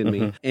feelings in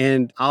me.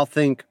 And I'll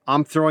think,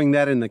 I'm throwing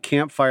that in the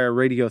Campfire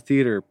Radio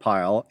Theater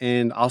pile,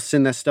 and I'll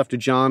send that stuff to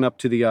John up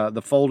to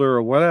the folder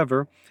or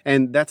whatever.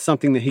 And that's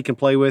something that he can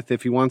play with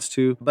if he wants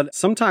to. But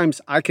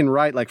sometimes I can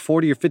write like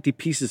 40 or 50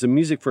 pieces of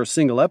music for a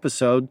single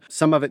episode.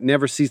 Some of it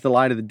never sees the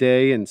light of the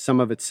day, and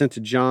some of it's sent to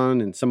John,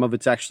 and some of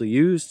it's actually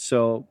used.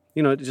 So,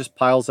 it just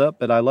piles up.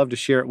 But I love to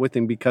share it with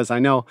him because I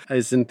know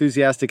as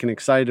enthusiastic and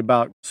excited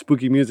about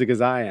spooky music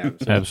as I am.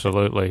 So.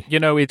 Absolutely.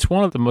 It's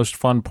one of the most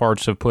fun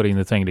parts of putting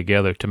the thing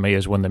together to me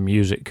is when the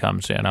music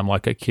comes in. I'm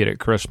like a kid at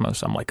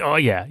Christmas. I'm like, oh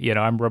yeah,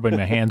 I'm rubbing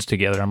my hands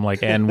together. I'm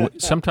like, and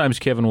sometimes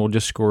Kevin will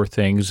just score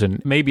things,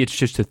 and maybe it's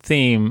just a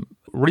theme.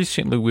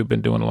 Recently, we've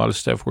been doing a lot of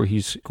stuff where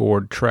he's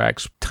scored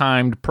tracks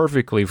timed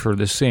perfectly for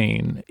the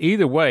scene.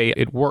 Either way,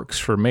 it works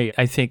for me.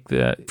 I think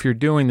that if you're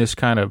doing this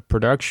kind of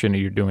production,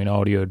 you're doing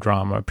audio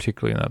drama,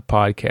 particularly in the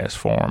podcast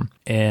form,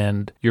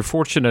 and you're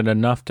fortunate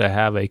enough to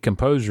have a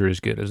composer as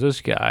good as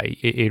this guy,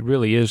 it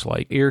really is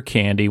like ear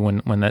candy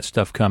when that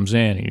stuff comes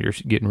in and you're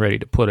getting ready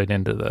to put it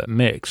into the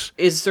mix.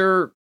 Is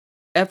there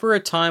ever a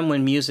time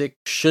when music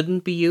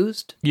shouldn't be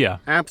used? Yeah.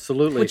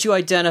 Absolutely. Would you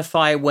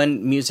identify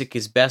when music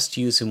is best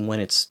used and when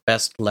it's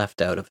best left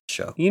out of the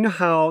show? You know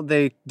how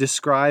they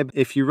describe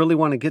if you really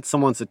want to get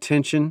someone's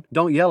attention,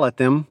 don't yell at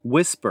them,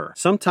 whisper.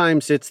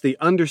 Sometimes it's the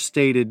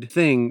understated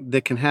thing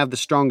that can have the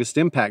strongest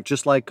impact,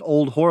 just like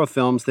old horror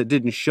films that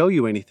didn't show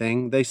you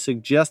anything, they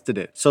suggested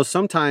it. So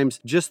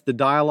sometimes just the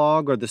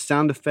dialogue or the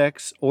sound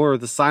effects or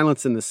the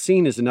silence in the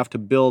scene is enough to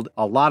build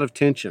a lot of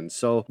tension.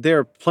 So there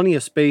are plenty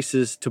of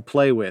spaces to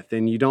play with.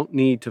 and you don't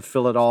need to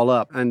fill it all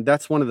up. And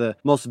that's one of the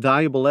most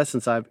valuable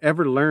lessons I've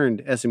ever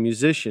learned as a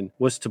musician,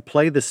 was to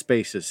play the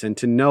spaces and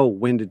to know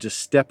when to just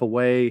step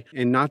away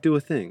and not do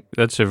a thing.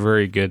 That's a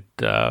very good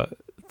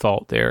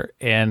thought there.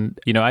 And,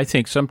 I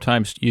think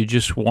sometimes you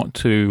just want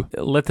to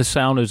let the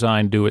sound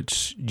design do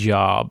its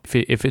job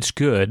if it's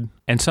good.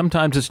 And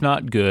sometimes it's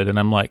not good. And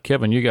I'm like,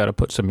 Kevin, you got to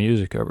put some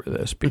music over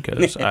this,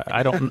 because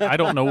I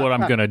don't know what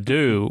I'm going to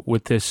do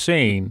with this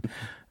scene.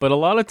 But a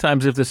lot of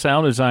times, if the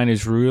sound design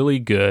is really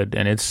good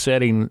and it's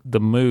setting the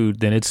mood,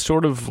 then it's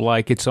sort of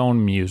like its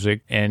own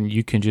music, and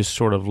you can just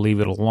sort of leave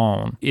it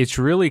alone. It's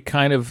really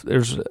kind of,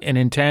 there's an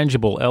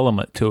intangible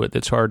element to it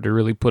that's hard to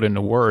really put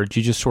into words.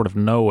 You just sort of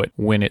know it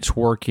when it's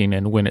working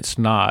and when it's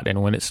not.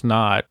 And when it's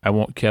not, I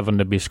want Kevin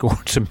to be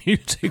scoring some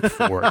music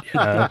for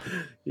it.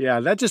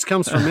 Yeah, that just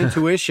comes from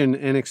intuition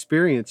and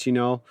experience,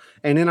 and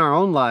in our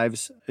own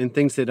lives and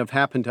things that have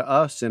happened to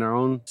us in our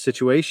own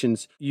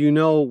situations,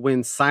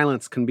 when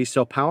silence can be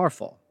so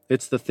powerful.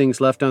 It's the things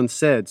left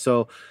unsaid.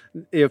 So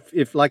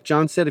if like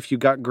John said, if you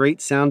got great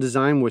sound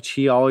design, which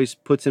he always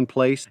puts in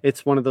place,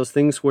 it's one of those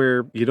things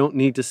where you don't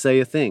need to say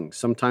a thing.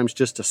 Sometimes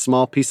just a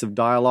small piece of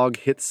dialogue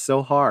hits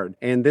so hard.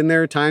 And then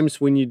there are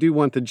times when you do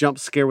want the jump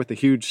scare with a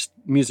huge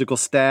musical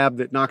stab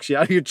that knocks you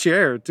out of your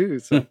chair too.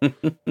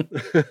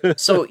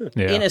 So,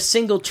 In a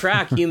single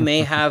track, you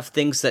may have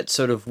things that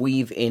sort of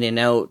weave in and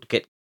out,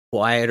 get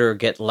quieter,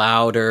 get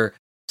louder,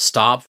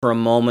 stop for a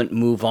moment,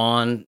 move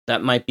on.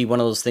 That might be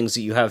one of those things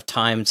that you have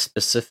timed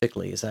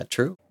specifically. Is that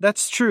true?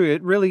 That's true.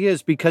 It really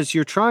is, because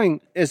you're trying,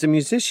 as a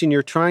musician,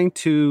 you're trying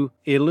to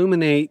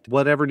illuminate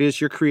whatever it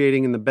is you're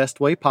creating in the best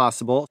way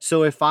possible.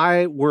 So if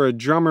I were a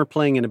drummer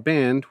playing in a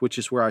band, which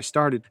is where I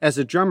started, as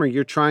a drummer,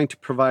 you're trying to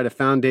provide a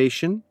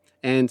foundation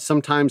and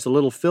sometimes a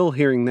little fill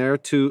here and there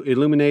to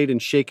illuminate and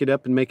shake it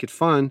up and make it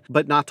fun,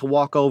 but not to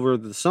walk over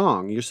the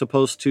song. You're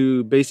supposed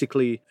to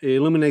basically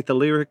illuminate the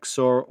lyrics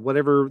or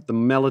whatever the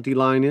melody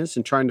line is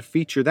and trying to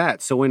feature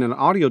that. So in an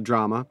audio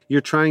drama,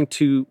 you're trying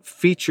to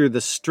feature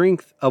the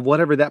strength of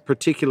whatever that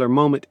particular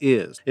moment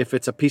is. If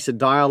it's a piece of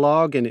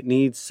dialogue and it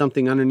needs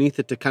something underneath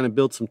it to kind of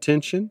build some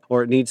tension,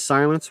 or it needs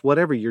silence,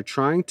 whatever, you're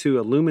trying to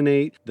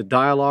illuminate the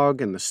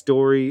dialogue and the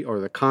story or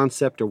the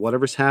concept or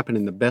whatever's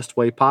happening in the best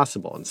way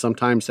possible. And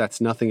sometimes that's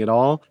nothing at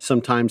all.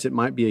 Sometimes it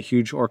might be a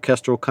huge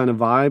orchestral kind of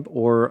vibe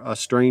or a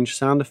strange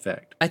sound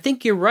effect. I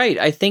think you're right.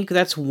 I think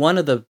that's one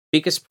of the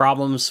biggest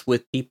problems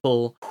with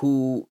people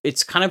who,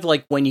 it's kind of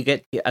like when you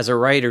get, as a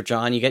writer,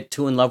 John, you get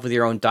too in love with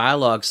your own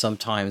dialogue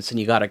sometimes and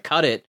you got to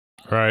cut it.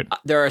 Right.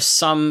 There are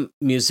some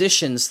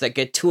musicians that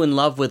get too in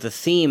love with the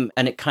theme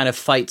and it kind of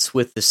fights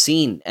with the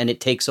scene and it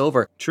takes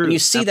over. True. And you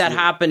see that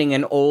happening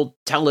in old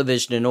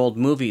television and old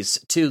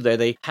movies too.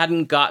 They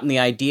hadn't gotten the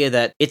idea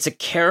that it's a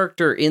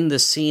character in the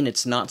scene.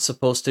 It's not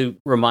supposed to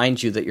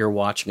remind you that you're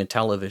watching a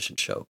television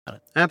show.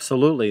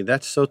 Absolutely.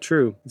 That's so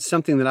true.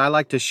 Something that I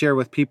like to share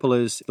with people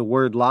is the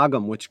word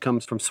lagom, which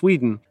comes from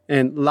Sweden.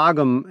 And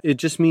lagom, it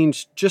just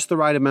means just the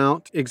right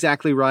amount,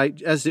 exactly right,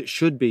 as it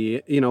should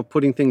be,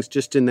 putting things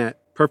just in that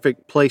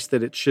perfect place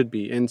that it should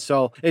be. And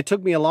so it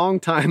took me a long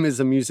time as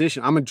a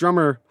musician. I'm a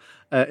drummer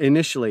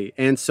initially,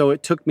 and so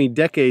it took me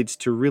decades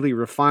to really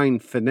refine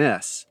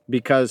finesse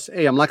because,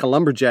 hey, I'm like a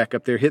lumberjack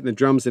up there hitting the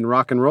drums in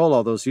rock and roll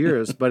all those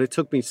years, but it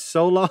took me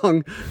so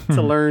long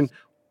to learn,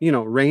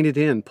 rein it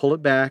in, pull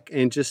it back,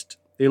 and just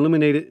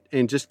illuminate it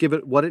and just give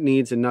it what it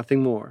needs and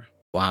nothing more.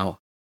 Wow.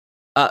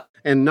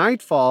 And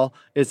Nightfall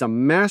is a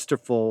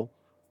masterwork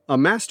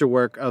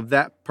of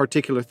that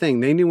particular thing.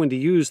 They knew when to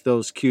use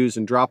those cues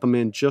and drop them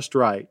in just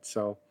right.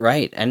 So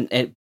right,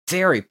 and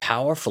very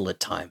powerful at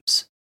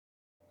times.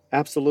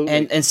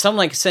 Absolutely. And some,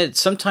 like I said,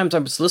 sometimes I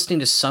was listening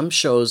to some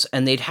shows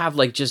and they'd have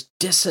like just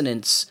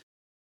dissonance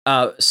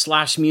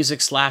slash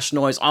music slash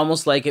noise,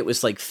 almost like it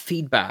was like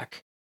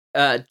feedback,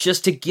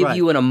 just to give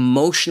you an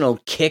emotional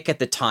kick at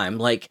the time,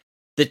 like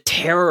the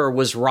terror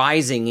was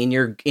rising in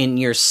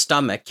your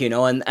stomach,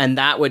 and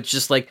that would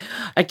just like,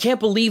 I can't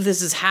believe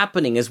this is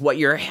happening, is what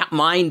your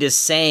mind is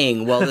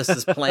saying while this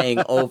is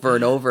playing over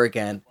and over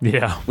again.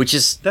 Yeah. Which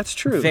is that's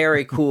true.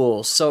 Very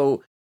cool.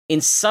 So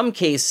in some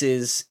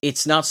cases,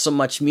 it's not so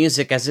much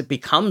music as it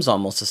becomes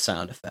almost a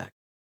sound effect.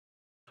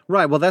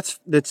 Right. Well,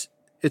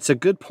 it's a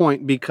good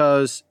point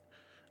because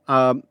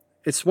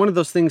it's one of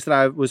those things that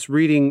I was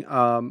reading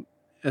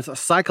as a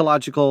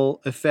psychological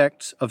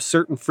effect of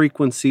certain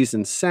frequencies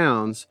and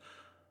sounds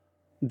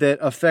that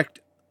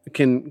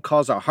can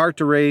cause our heart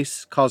to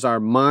race, cause our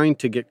mind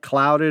to get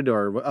clouded,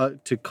 or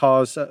to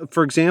cause,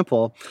 for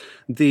example,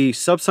 the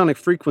subsonic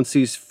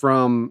frequencies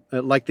from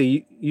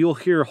you'll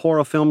hear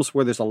horror films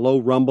where there's a low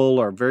rumble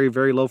or very,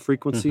 very low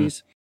frequencies.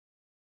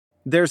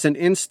 Mm-hmm. There's an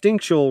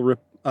instinctual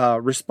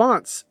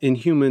response in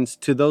humans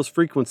to those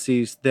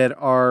frequencies that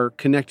are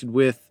connected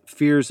with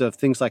fears of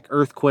things like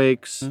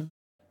earthquakes, mm-hmm.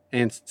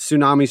 and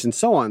tsunamis and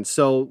so on.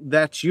 So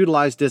that's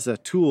utilized as a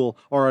tool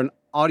or an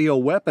audio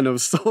weapon of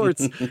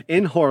sorts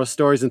in horror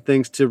stories and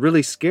things to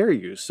really scare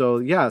you. So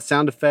yeah,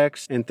 sound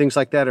effects and things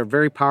like that are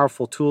very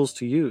powerful tools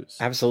to use.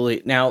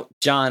 Absolutely. Now,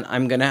 John,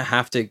 I'm going to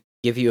have to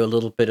give you a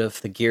little bit of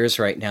the gears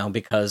right now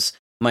because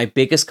My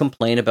biggest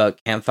complaint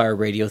about Campfire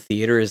Radio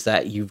Theater is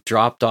that you've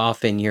dropped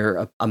off in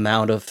your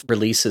amount of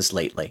releases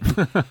lately.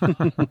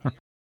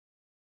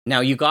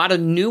 Now, you got a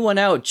new one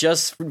out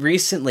just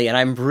recently, and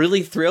I'm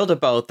really thrilled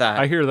about that.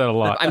 I hear that a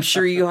lot. I'm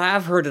sure you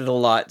have heard it a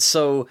lot.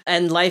 So,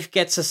 and life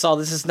gets us all.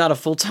 This is not a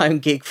full-time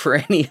gig for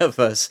any of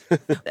us.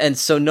 And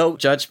so no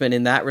judgment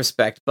in that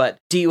respect. But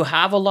do you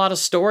have a lot of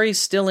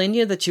stories still in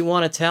you that you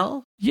want to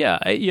tell? Yeah,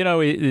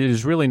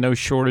 there's really no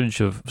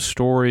shortage of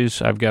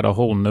stories. I've got a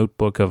whole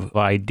notebook of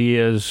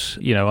ideas.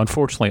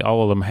 Unfortunately,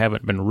 all of them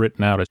haven't been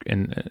written out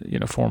in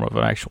form of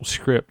an actual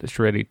script that's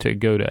ready to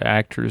go to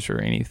actors or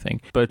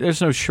anything. But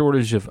there's no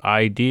shortage of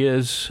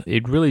ideas.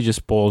 It really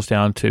just boils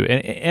down to,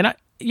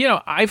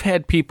 I've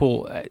had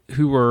people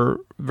who were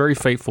very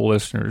faithful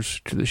listeners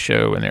to the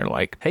show, and they're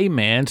like, hey,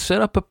 man,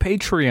 set up a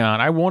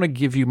Patreon. I want to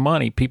give you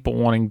money. People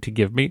wanting to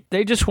give me,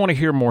 they just want to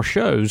hear more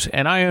shows,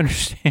 and I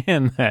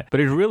understand that. But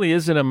it really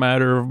isn't a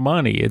matter of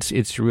money.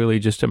 It's really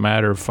just a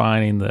matter of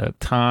finding the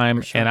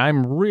time, and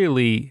I'm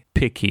really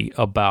picky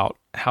about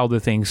how the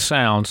things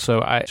sound.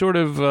 So I sort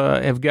of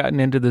have gotten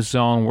into the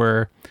zone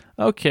where,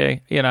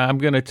 okay, I'm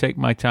going to take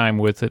my time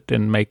with it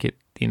and make it,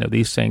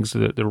 these things,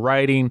 the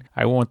writing,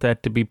 I want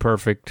that to be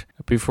perfect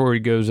before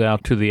it goes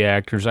out to the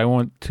actors. I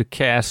want to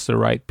cast the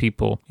right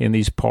people in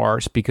these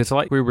parts because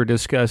like we were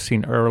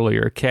discussing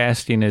earlier,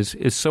 casting is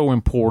so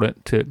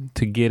important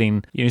to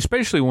getting,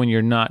 especially when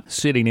you're not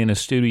sitting in a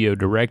studio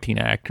directing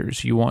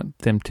actors. You want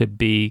them to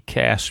be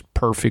cast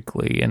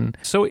perfectly. And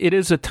so it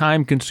is a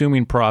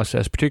time-consuming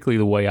process, particularly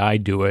the way I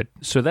do it.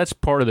 So that's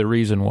part of the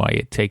reason why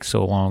it takes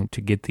so long to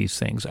get these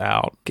things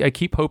out. I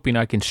keep hoping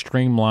I can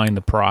streamline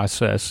the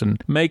process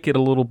and make it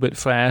a little bit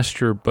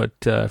faster, but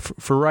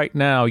for right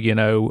now,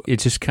 it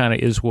just kind of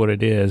is what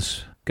it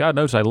is. God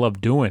knows I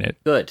love doing it.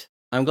 Good.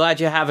 I'm glad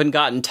you haven't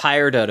gotten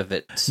tired out of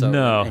it.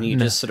 And you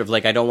just sort of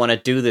like, I don't want to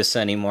do this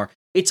anymore.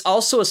 It's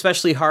also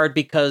especially hard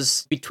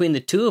because between the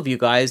two of you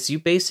guys, you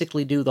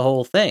basically do the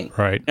whole thing.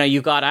 Right. Now,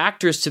 you got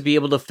actors to be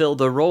able to fill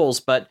the roles,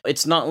 but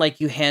it's not like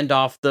you hand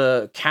off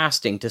the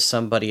casting to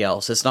somebody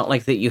else. It's not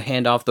like that you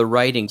hand off the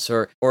writings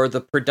or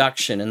the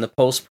production and the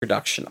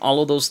post-production. All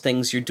of those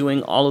things, you're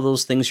doing all of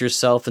those things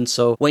yourself. And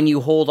so when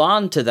you hold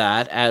on to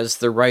that as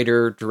the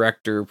writer,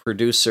 director,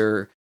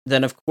 producer,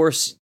 then of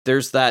course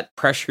there's that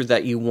pressure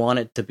that you want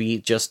it to be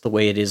just the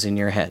way it is in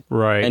your head.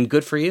 Right. And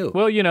good for you.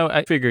 Well,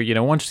 I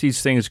figure, once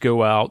these things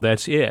go out,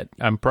 that's it.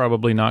 I'm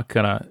probably not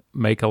going to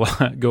make a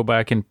lot, go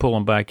back and pull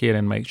them back in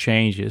and make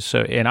changes.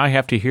 So, and I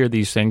have to hear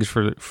these things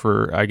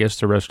for I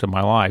guess, the rest of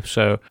my life.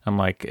 So I'm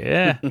like,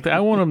 I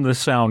want them to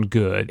sound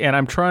good. And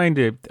I'm trying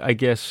to, I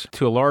guess,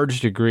 to a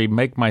large degree,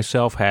 make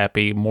myself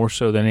happy more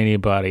so than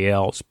anybody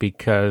else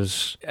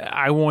because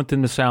I want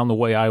them to sound the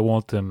way I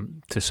want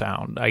them to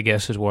sound, I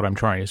guess is what I'm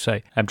trying to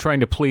say. I'm trying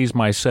to please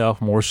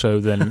myself more so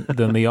than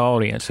the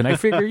audience. And I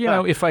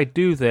figure, if I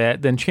do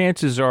that, then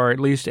chances are at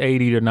least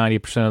 80 to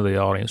 90% of the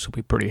audience will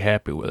be pretty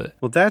happy with it.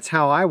 Well, that's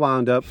how I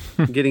wound up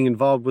getting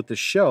involved with the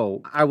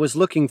show. I was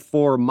looking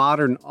for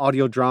modern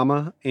audio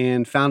drama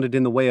and found it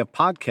in the way of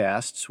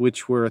podcasts,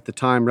 which were at the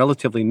time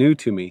relatively new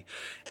to me.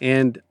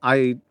 And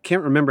I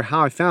can't remember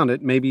how I found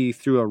it, maybe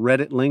through a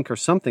Reddit link or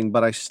something,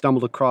 but I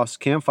stumbled across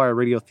Campfire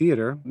Radio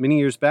Theater many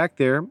years back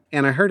there,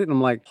 and I heard it, and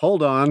I'm like,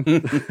 hold on,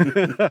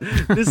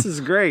 this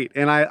is great.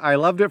 And I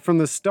loved it from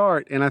the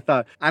start, and I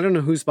thought, I don't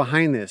know who's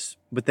behind this,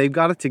 but they've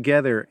got it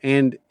together,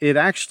 and it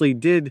actually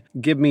did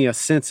give me a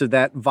sense of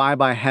that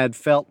vibe I had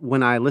felt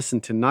when I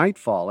listened to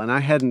Nightfall, and I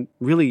hadn't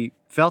really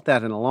felt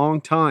that in a long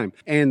time.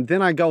 And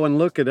then I go and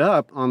look it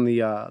up on the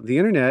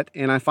internet,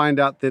 and I find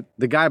out that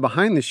the guy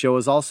behind the show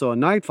is also a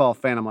Nightfall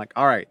fan. I'm like,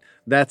 all right,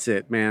 that's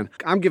it, man.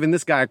 I'm giving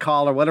this guy a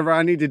call or whatever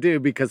I need to do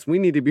because we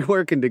need to be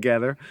working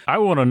together. I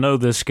want to know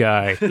this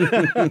guy.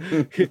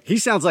 He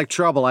sounds like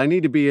trouble. I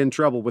need to be in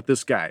trouble with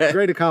this guy.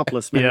 Great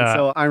accomplice, man. Yeah.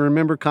 So I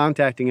remember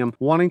contacting him,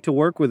 wanting to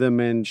work with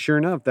him, and sure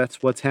enough,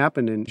 that's what's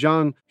happened. And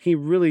John, he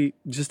really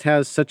just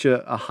has such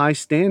a high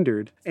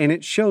standard, and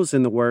it shows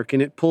in the work,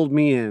 and it pulled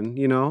me in,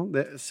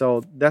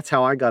 So that's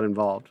how I got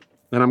involved.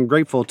 And I'm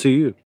grateful to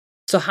you.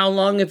 So how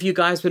long have you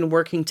guys been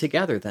working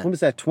together then? When was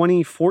that,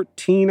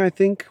 2014, I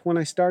think, when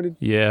I started?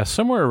 Yeah,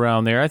 somewhere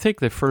around there. I think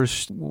the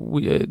first,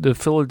 the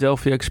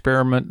Philadelphia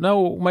Experiment,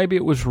 no, maybe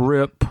it was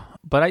RIP,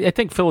 but I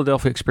think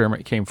Philadelphia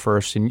Experiment came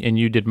first, and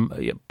you did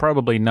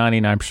probably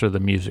 99% of the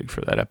music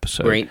for that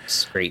episode. Great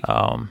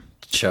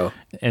show.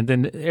 And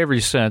then ever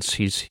since,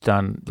 he's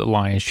done the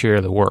lion's share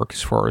of the work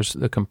as far as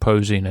the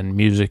composing and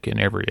music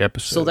in every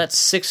episode. So that's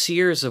 6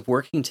 years of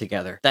working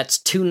together. That's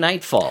 2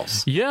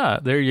 Nightfalls. Yeah,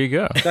 there you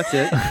go. That's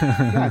it.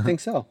 Yeah, I think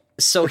so.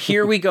 So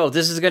here we go.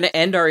 This is going to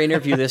end our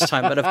interview this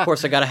time, but of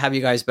course I got to have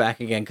you guys back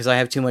again because I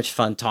have too much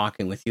fun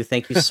talking with you.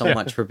 Thank you so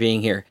much for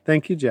being here.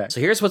 Thank you, Jack. So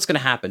here's what's going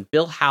to happen.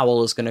 Bill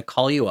Howell is going to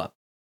call you up,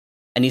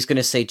 and he's going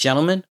to say,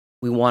 gentlemen,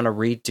 we want to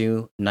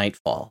redo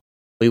Nightfall.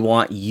 We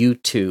want you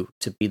two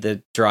to be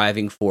the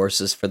driving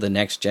forces for the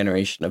next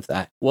generation of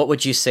that. What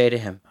would you say to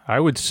him? I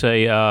would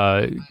say,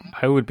 I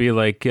would be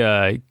like,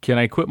 can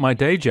I quit my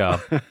day job,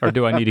 or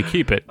do I need to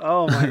keep it?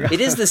 Oh my God. It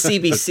is the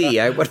CBC.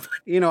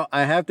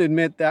 I have to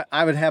admit that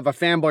I would have a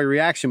fanboy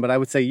reaction, but I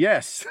would say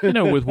yes.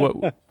 With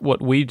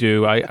what we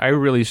do, I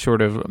really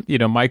sort of,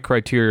 my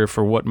criteria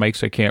for what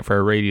makes a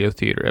Campfire Radio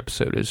Theater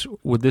episode is,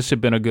 would this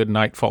have been a good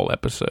Nightfall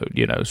episode?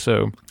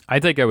 So I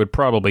think I would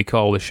probably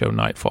call the show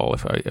Nightfall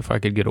if I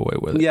could get away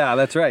with it. Yeah,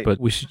 that's right. But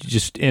we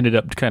just ended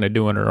up kind of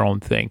doing our own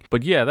thing.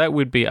 But yeah, that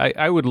would be,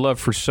 I would love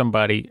for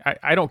somebody,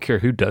 I don't care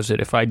who does it,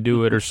 if I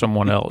do it or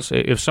someone else.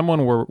 If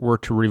someone were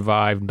to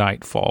revive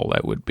Nightfall,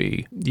 that would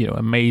be,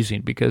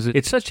 amazing, because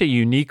it's such a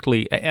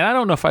uniquely, and I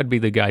don't know if I'd be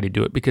the guy to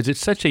do it, because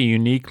it's such a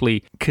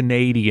uniquely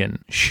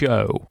Canadian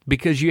show,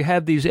 because you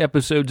have these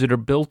episodes that are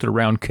built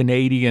around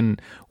Canadian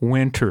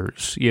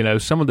winters.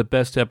 Some of the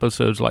best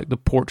episodes like The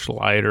Porch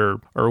Light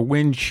or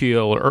Wind Chill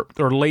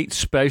or Late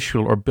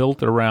Special are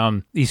built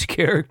around these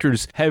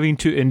characters having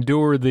to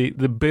endure the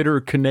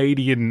bitter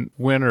Canadian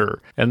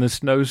winter and the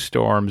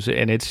snowstorms,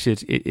 and it's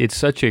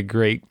such a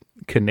great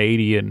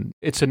Canadian,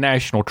 it's a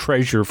national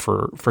treasure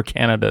for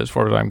Canada as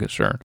far as I'm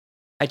concerned.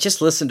 I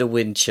just listened to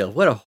Wind Chill.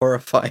 What a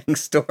horrifying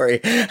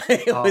story.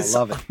 I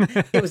love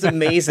it. It was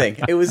amazing.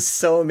 It was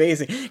so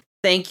amazing.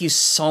 Thank you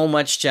so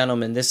much,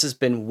 gentlemen. This has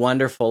been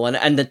wonderful.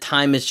 And the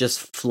time has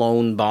just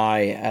flown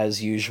by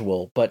as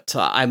usual. But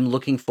I'm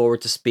looking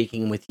forward to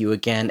speaking with you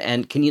again.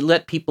 And can you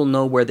let people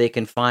know where they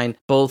can find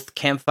both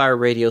Campfire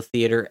Radio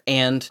Theater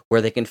and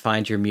where they can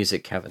find your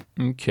music, Kevin?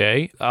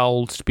 Okay.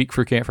 I'll speak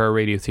for Campfire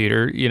Radio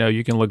Theater.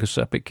 You can look us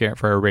up at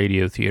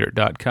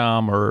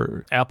campfireradiotheater.com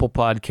or Apple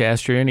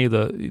Podcasts or any of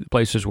the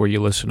places where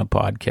you listen to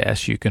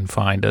podcasts. You can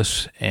find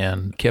us.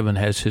 And Kevin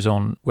has his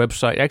own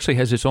website, actually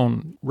has his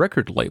own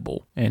record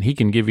label. And he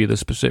can give you the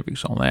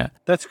specifics on that.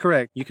 That's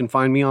correct. You can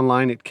find me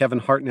online at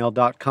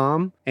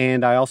kevinhartnell.com,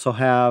 and I also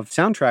have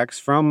soundtracks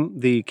from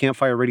the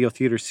Campfire Radio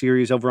Theater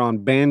series over on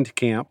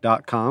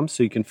bandcamp.com,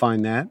 so you can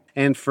find that.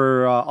 And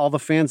for all the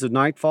fans of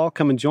Nightfall,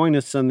 come and join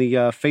us on the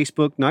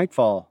Facebook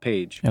Nightfall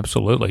page.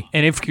 Absolutely.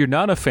 And if you're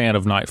not a fan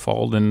of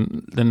Nightfall,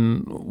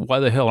 then why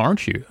the hell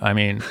aren't you? I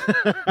mean,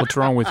 what's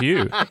wrong with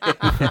you?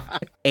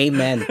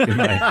 Amen. Good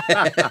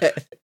night.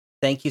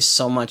 Thank you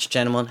so much,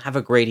 gentlemen. Have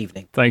a great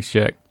evening. Thanks,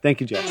 Jack.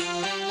 Thank you, Jack.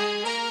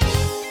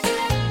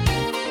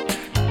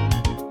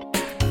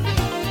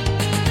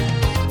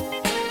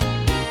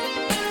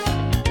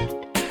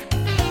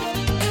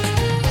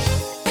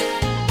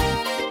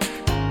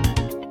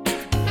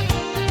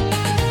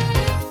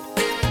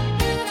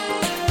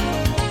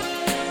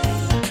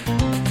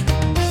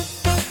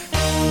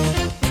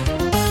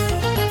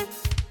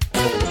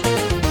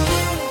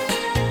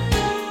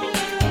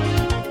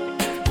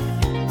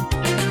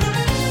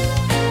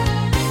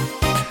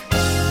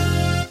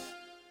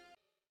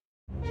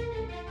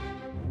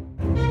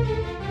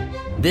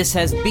 This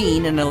has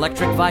been an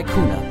Electric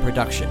Vicuna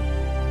production.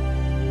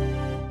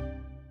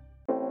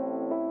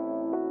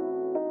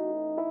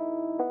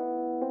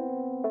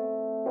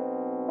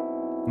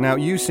 Now,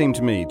 you seem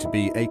to me to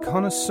be a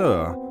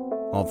connoisseur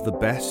of the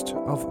best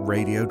of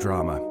radio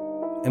drama.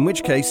 In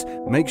which case,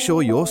 make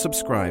sure you're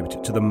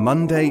subscribed to the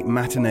Monday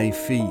Matinee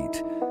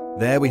feed.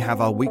 There we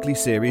have our weekly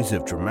series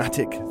of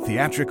dramatic,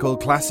 theatrical,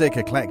 classic,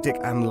 eclectic,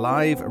 and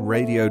live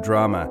radio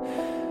drama.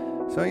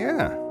 So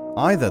yeah,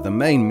 either the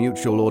main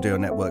Mutual Audio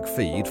Network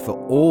feed for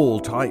all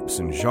types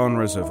and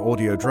genres of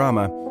audio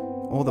drama,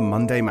 or the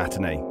Monday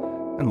Matinee,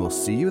 and we'll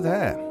see you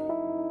there.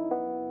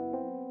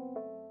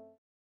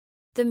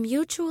 The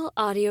Mutual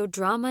Audio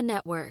Drama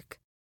Network,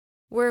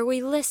 where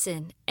we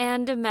listen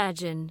and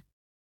imagine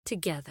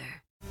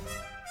together.